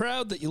 be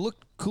proud that you look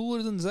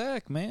cooler than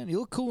Zach, man. You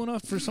look cool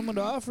enough for someone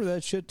to offer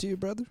that shit to you,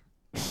 brother.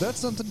 That's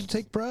something to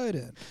take pride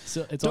in.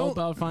 So it's all Don't-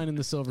 about finding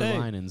the silver Hey.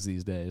 linings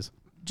these days.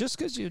 Just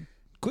because you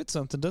quit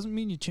something doesn't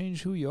mean you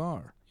change who you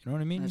are. You know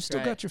what I mean? You That's still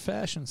right. got your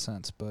fashion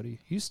sense, buddy.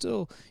 You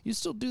still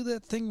do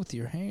that thing with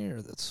your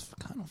hair that's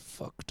kind of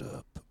fucked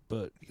up,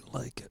 but you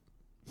like it.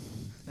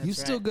 You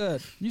still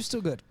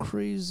got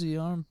crazy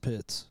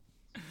armpits.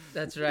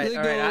 That's right. They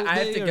All right, I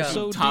have they to are go.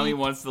 so Tommy deep.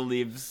 wants to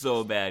leave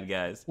so bad,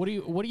 guys. What do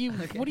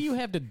you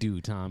have to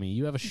do, Tommy?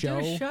 You have a show?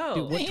 a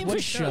show. Dude, I have what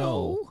a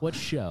show. What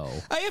show?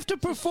 I have to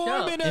perform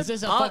Show. in a. Is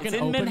this a Oh, fucking It's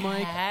in open mic?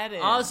 Manhattan.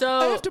 I Also,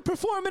 have to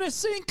perform in a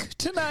sink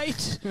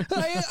tonight.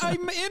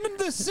 I'm in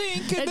the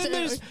sink,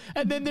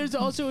 and then there's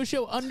also a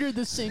show under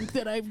the sink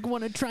that I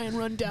want to try and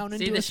run down and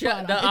See, do the a show-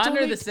 spot the on. It's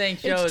under only- the sink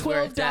show it's is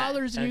where it's at,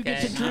 $12 and you get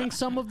okay? to drink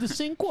some of the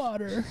sink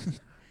water.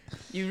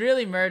 you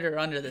really murder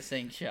under the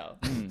sink show.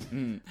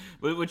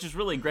 Which is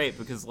really great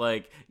because,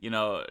 like, you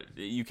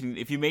can,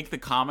 if you make the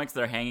comics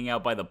that are hanging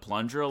out by the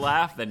plunger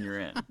laugh, then you're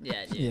in.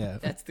 Yeah, dude. Yeah.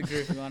 That's the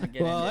group you want to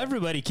get well, into.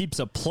 everybody keeps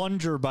a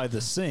plunger by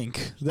the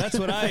sink. That's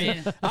what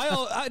I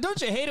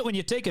don't you hate it when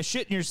you take a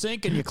shit in your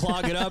sink and you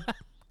clog it up?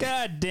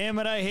 God damn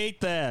it, I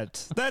hate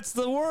that. That's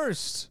the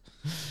worst.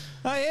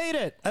 I hate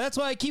it. That's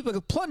why I keep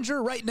a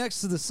plunger right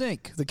next to the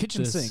sink, the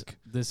kitchen sink.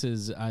 This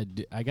is I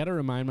got to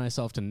remind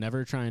myself to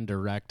never try and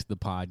direct the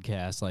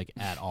podcast like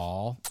at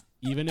all.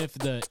 Even if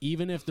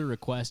the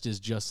request is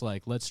just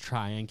like let's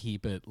try and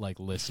keep it like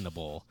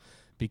listenable,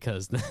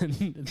 because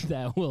then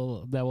that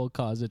will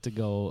cause it to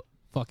go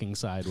fucking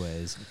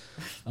sideways.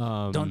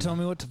 Don't tell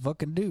me what to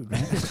fucking do,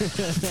 man.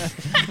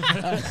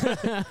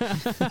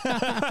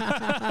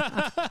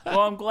 Well,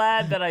 I'm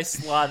glad that I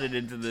slotted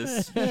into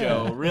this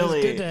show. Really,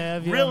 It's good to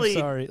have you. I'm really,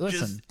 sorry. just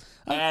Listen,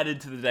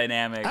 added to the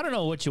dynamic. I don't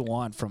know what you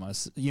want from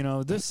us.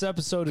 This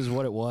episode is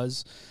what it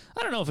was.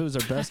 I don't know if it was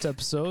our best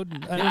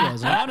episode.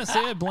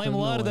 Honestly, I blame a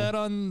lot of that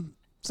on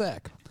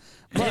Zach.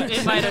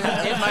 it might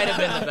have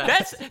been the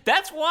best.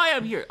 That's why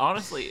I'm here.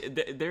 Honestly,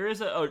 there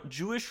is a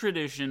Jewish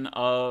tradition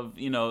of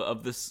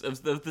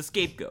the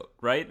scapegoat,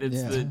 right?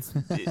 It's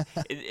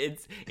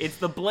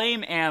the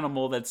blame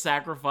animal that's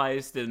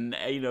sacrificed, and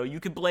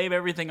you can blame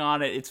everything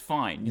on it. It's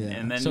fine, Yeah.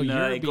 and then So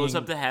you're it goes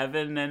being- up to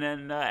heaven, and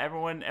then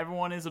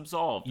everyone is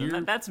absolved.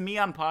 And that's me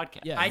on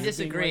podcast. Yeah, I you're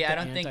disagree. being like I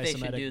the don't think they should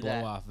anti-Semitic do that.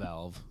 blow-off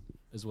valve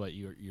is what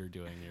you're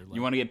doing. You're like,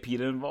 You want to get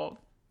PETA involved?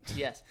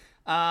 Yes.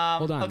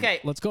 hold on. Okay.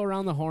 Let's go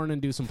around the horn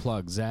and do some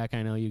plugs. Zach,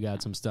 I know you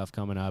got some stuff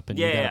coming up, and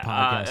you Yeah, got a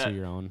podcast of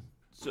your own.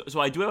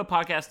 So I do have a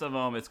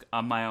podcast it's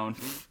on my own.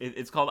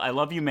 It's called I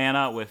Love You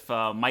Mana with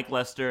Mike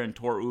Lester and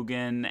Tor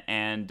Ugin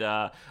and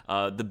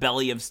the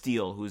Belly of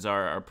Steel, who's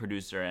our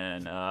producer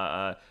and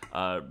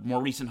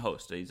more recent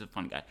host. He's a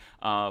fun guy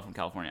from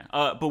California.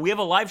 But we have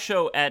a live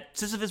show at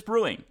Sisyphus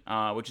Brewing,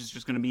 which is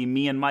just going to be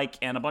me and Mike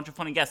and a bunch of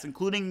funny guests,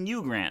 including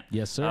you, Grant.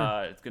 Yes,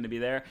 sir. It's going to be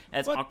there.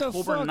 It's What the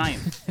October fuck?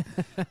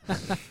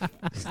 9th.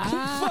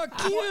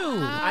 Fuck you.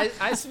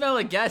 I smell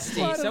a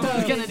guestie. What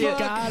Someone's the gonna do.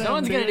 fuck?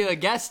 Someone's gonna do a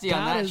guestie on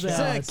Got that his show. ass.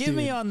 Zach, get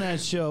me dude. on that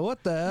show.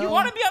 What the hell? You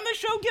want to be on the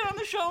show? Get on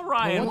the show,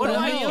 Ryan. What What do the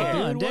I hell? care?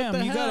 Dude, Damn, what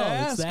the you gotta hell?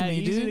 ask It's that me,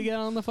 easy dude. to get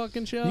on the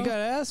fucking show. You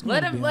gotta ask me.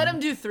 Let to him be let on.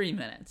 him do 3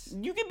 minutes.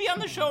 You can be on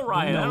the show,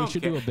 Ryan. I No, don't we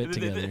should care. do a bit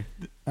together.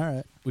 All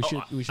right. We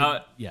should.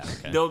 Yeah.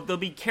 Okay. There'll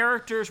be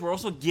characters. We're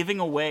also giving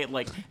away,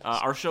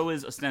 our show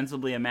is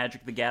ostensibly a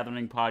Magic the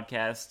Gathering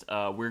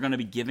podcast. We're going to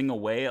be giving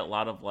away a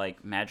lot of,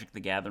 Magic the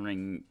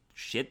Gathering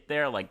shit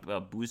there,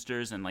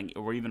 boosters, and,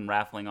 we're even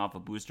raffling off a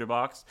booster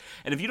box.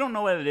 And if you don't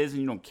know what it is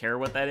and you don't care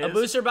what that is... A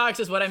booster box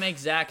is what I make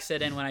Zach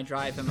sit in when I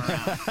drive him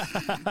around.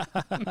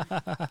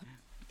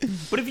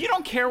 But if you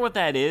don't care what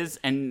that is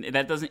and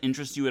that doesn't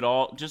interest you at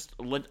all,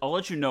 I'll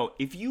let you know.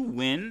 If you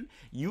win,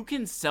 you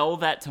can sell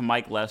that to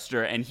Mike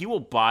Lester and he will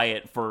buy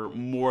it for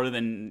more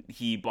than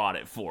he bought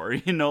it for.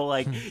 You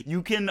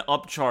can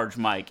upcharge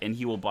Mike and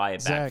he will buy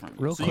it Zach, back from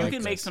you. real So quick, you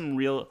can make some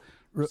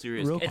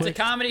serious real cash. It's a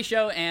comedy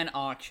show and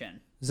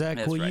auction. Zach,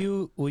 That's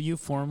right. will you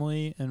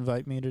formally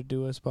invite me to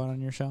do a spot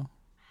on your show?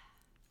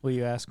 Will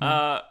you ask me?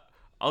 I'll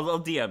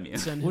DM you.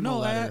 Send well, him a no.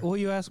 letter. Will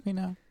you ask me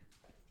now?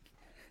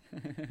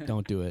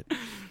 Don't do it.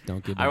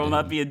 Don't give. I will in.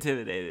 not be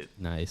intimidated.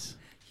 Nice.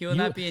 He will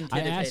not be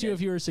intimidated. I asked you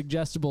if you were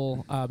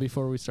suggestible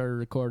before we started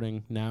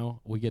recording. Now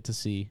we get to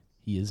see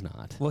he is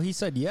not. Well, he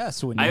said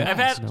yes when you I've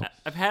asked.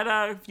 had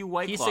a few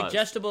White He's Claws.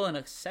 suggestible in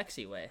a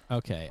sexy way.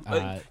 Okay,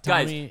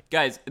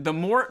 Guys, the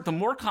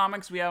more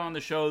comics we have on the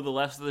show, the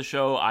less of the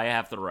show I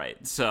have to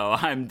write. So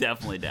I'm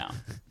definitely down.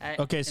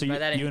 Okay, so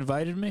you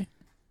invited me?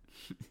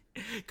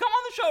 Come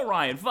on the show,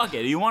 Ryan. Fuck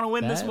it. You want to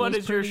win this one?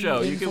 It's your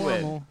show. You can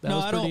win. That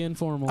was pretty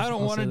informal. I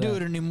don't I'll want to say do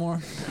that. it anymore.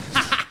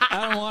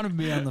 I don't want to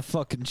be on the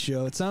fucking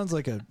show. It sounds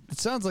like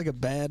a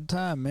bad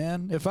time,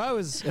 man. If I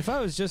was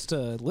just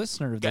a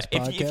listener of this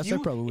podcast, I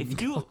probably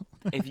wouldn't.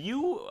 If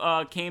you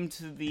came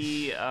to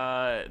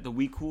the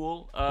We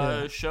Cool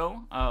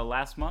show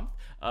last month,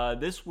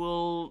 this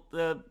will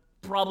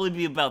probably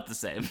be about the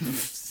same.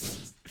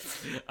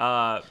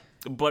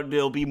 But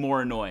it'll be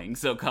more annoying,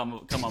 so come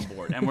on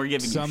board, and we're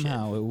giving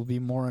somehow you shit. it will be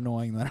more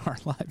annoying than our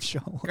live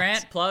show was.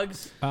 Grant,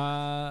 plugs?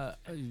 Yeah,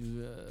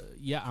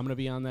 I'm gonna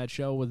be on that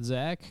show with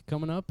Zach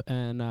coming up,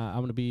 and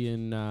I'm gonna be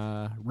in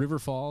River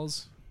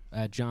Falls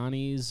at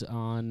Johnny's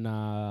on.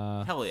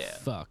 Hell yeah!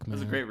 Fuck, man,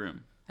 That's a great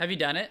room. Have you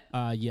done it?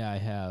 Yeah, I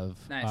have.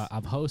 Nice.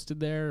 I've hosted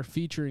there,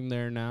 featuring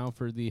there now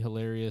for the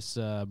hilarious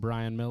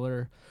Brian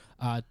Miller.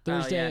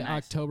 Thursday, yeah,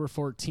 nice. October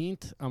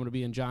 14th, I'm gonna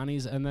be in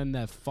Johnny's, and then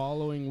that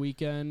following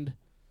weekend,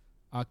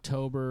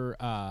 October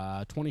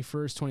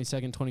 21st,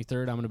 22nd, 23rd,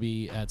 I'm going to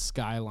be at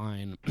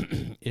Skyline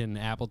in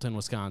Appleton,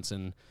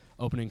 Wisconsin,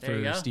 opening There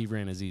you for go. Steve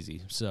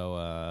Ranazizi.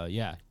 So,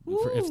 yeah,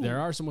 if there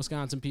are some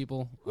Wisconsin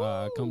people,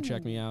 come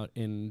check me out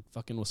in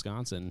fucking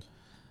Wisconsin.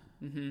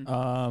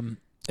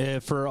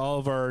 For all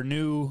of our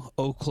new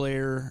Eau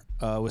Claire,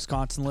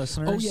 Wisconsin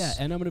listeners. Oh, yeah,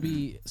 and I'm going to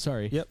be,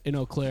 Yep. in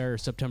Eau Claire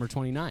September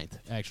 29th,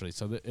 actually.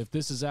 So if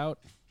this is out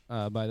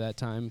by that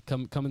time,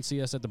 come and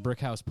see us at the Brick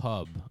House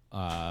Pub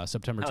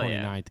September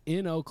 29th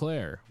in Eau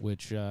Claire,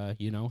 which,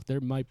 there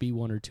might be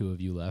one or two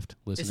of you left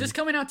listening. Is this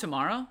coming out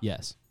tomorrow?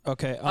 Yes.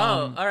 Okay.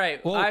 All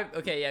right. well,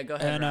 Okay, yeah, go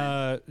ahead.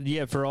 And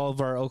Ryan. for all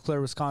of our Eau Claire,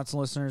 Wisconsin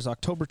listeners,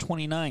 October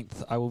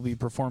 29th, I will be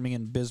performing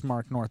in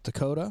Bismarck, North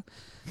Dakota.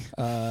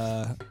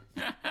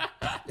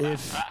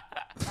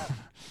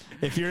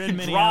 If you're in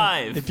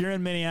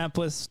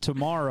Minneapolis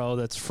tomorrow,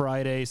 that's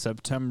Friday,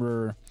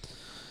 September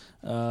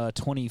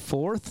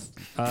 24th.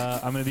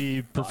 I'm going to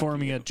be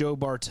performing at Joe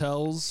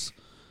Bartel's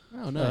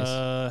Oh,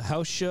 nice.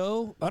 house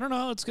show. I don't know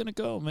how it's going to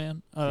go,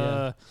 man.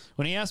 Yeah.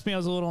 When he asked me, I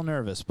was a little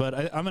nervous, but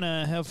I'm going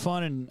to have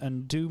fun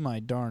and do my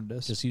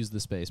darndest. Just use the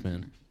space,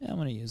 man. Yeah, I'm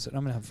going to use it.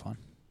 I'm going to have fun.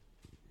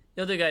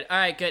 You'll do good. All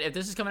right, good. If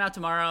this is coming out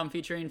tomorrow, I'm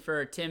featuring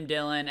for Tim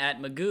Dillon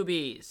at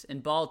Magoobies in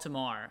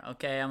Baltimore.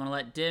 Okay, I'm gonna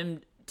let Tim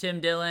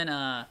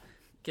Dillon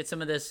get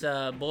some of this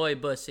boy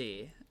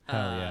bussy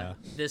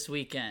this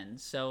weekend.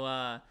 So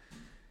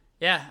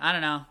yeah, I don't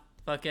know.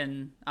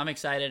 Fucking, I'm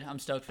excited. I'm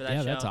stoked for that show.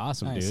 Yeah, that's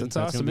awesome, Nice. dude. That's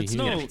That's awesome. gonna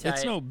be huge.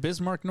 It's no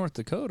Bismarck, North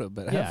Dakota,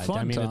 but Yeah, have fun,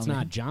 I mean, it's Tommy.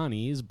 not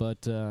Johnny's,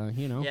 but,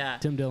 Yeah.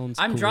 Tim Dillon's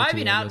I'm cool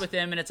driving too, I out guess. with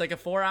him, and it's like a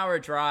 4-hour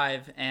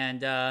drive,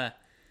 and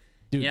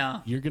Dude, yeah,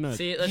 you're going to...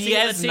 see.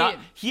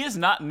 He has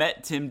not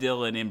met Tim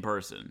Dillon in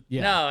person.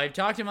 Yeah. No, I've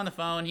talked to him on the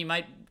phone. He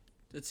might.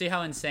 Let's see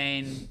how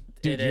insane.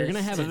 Dude, it you're is.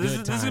 going to have So a this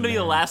good is time, going to be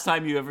the man. last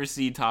time you ever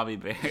see Tommy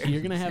Bear.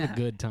 You're going to have a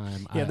good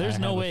time. Yeah, there's I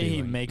no have a way he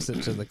feeling. makes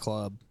it to the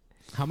club.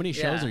 How many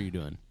shows Yeah. are you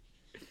doing?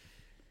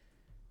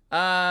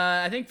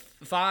 I think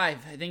 5.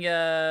 I think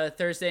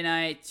Thursday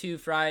night, 2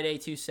 Friday,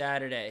 2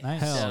 Saturday.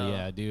 Nice. Hell So,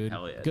 yeah, dude.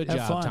 Hell yeah, Good Have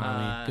job, fun.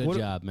 Tommy. Good What-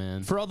 job,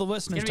 man. For all the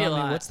listeners, It's gonna be a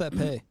Tommy, lot. what's that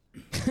pay?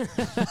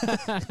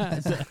 I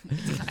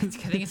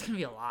think it's gonna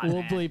be a lot.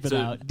 We'll man. bleep it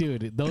out,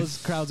 dude.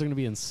 Those crowds are gonna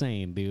be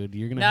insane, dude.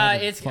 You're gonna. No,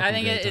 have a it's. fucking I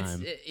think great it's.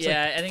 time.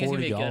 Yeah, I think it's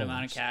gonna be a good $40.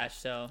 amount of cash.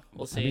 So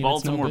we'll see. I mean,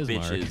 it's no Baltimore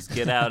Bismarck. bitches,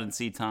 get out and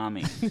see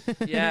Tommy.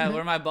 Yeah,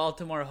 where my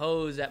Baltimore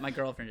hoes at? My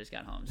girlfriend just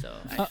got home, so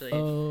actually,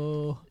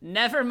 Oh,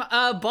 never.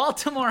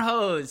 Baltimore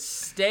hoes,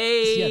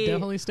 stay. yeah,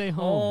 definitely stay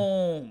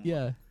home. home.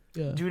 Yeah.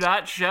 Do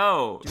not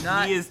show.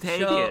 not He is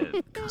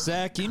taken.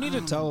 Zach, you need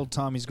to tell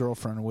Tommy's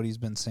girlfriend what he's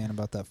been saying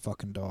about that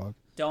fucking dog.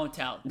 Don't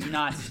tell. Do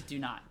not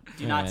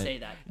Alright. say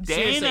that.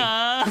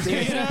 Dana.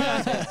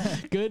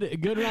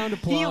 Good round of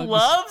applause. He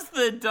loves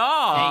the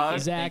dog.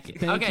 Zach, Thank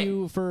you. thank Okay.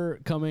 you for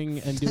coming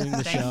and doing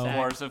the Thanks, show.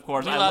 Zach. Of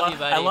course. We love you,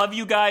 buddy. I love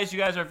you guys. You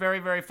guys are very,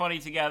 very funny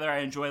together. I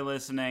enjoy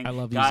listening. I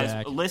love you, guys.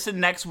 Zach.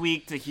 Listen next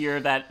week to hear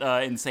that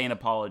insane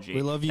apology.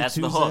 We love you That's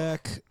too, the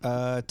hook.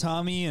 Zach.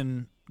 Tommy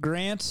and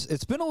Grant,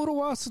 it's been a little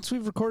while since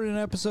we've recorded an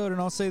episode,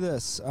 and I'll say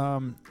this: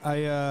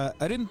 I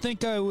didn't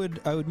think I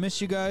would miss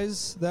you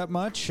guys that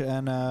much,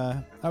 and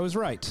I was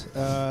right.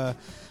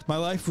 My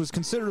life was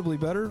considerably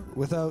better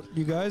without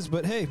you guys,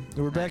 but hey,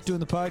 we're back doing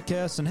the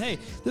podcast, and hey,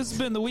 this has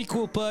been the We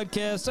Cool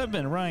podcast. I've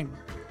been Ryan.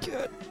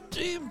 God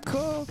damn,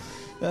 Cole.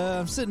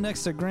 I'm sitting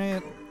next to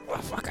Grant.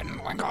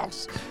 Fucking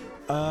Winkles.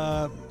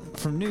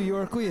 From New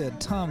York, we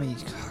had Tommy.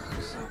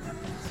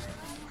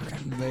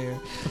 Fucking bear.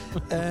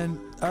 And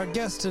our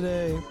guest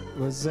today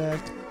was Zach,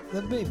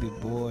 the baby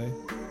boy,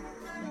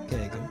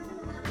 Kagan.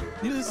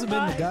 This has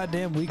been the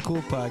goddamn We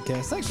Cool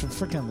podcast. Thanks for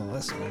freaking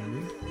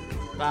listening,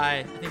 dude. Bye.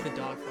 I think the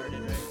dog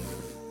farted, right?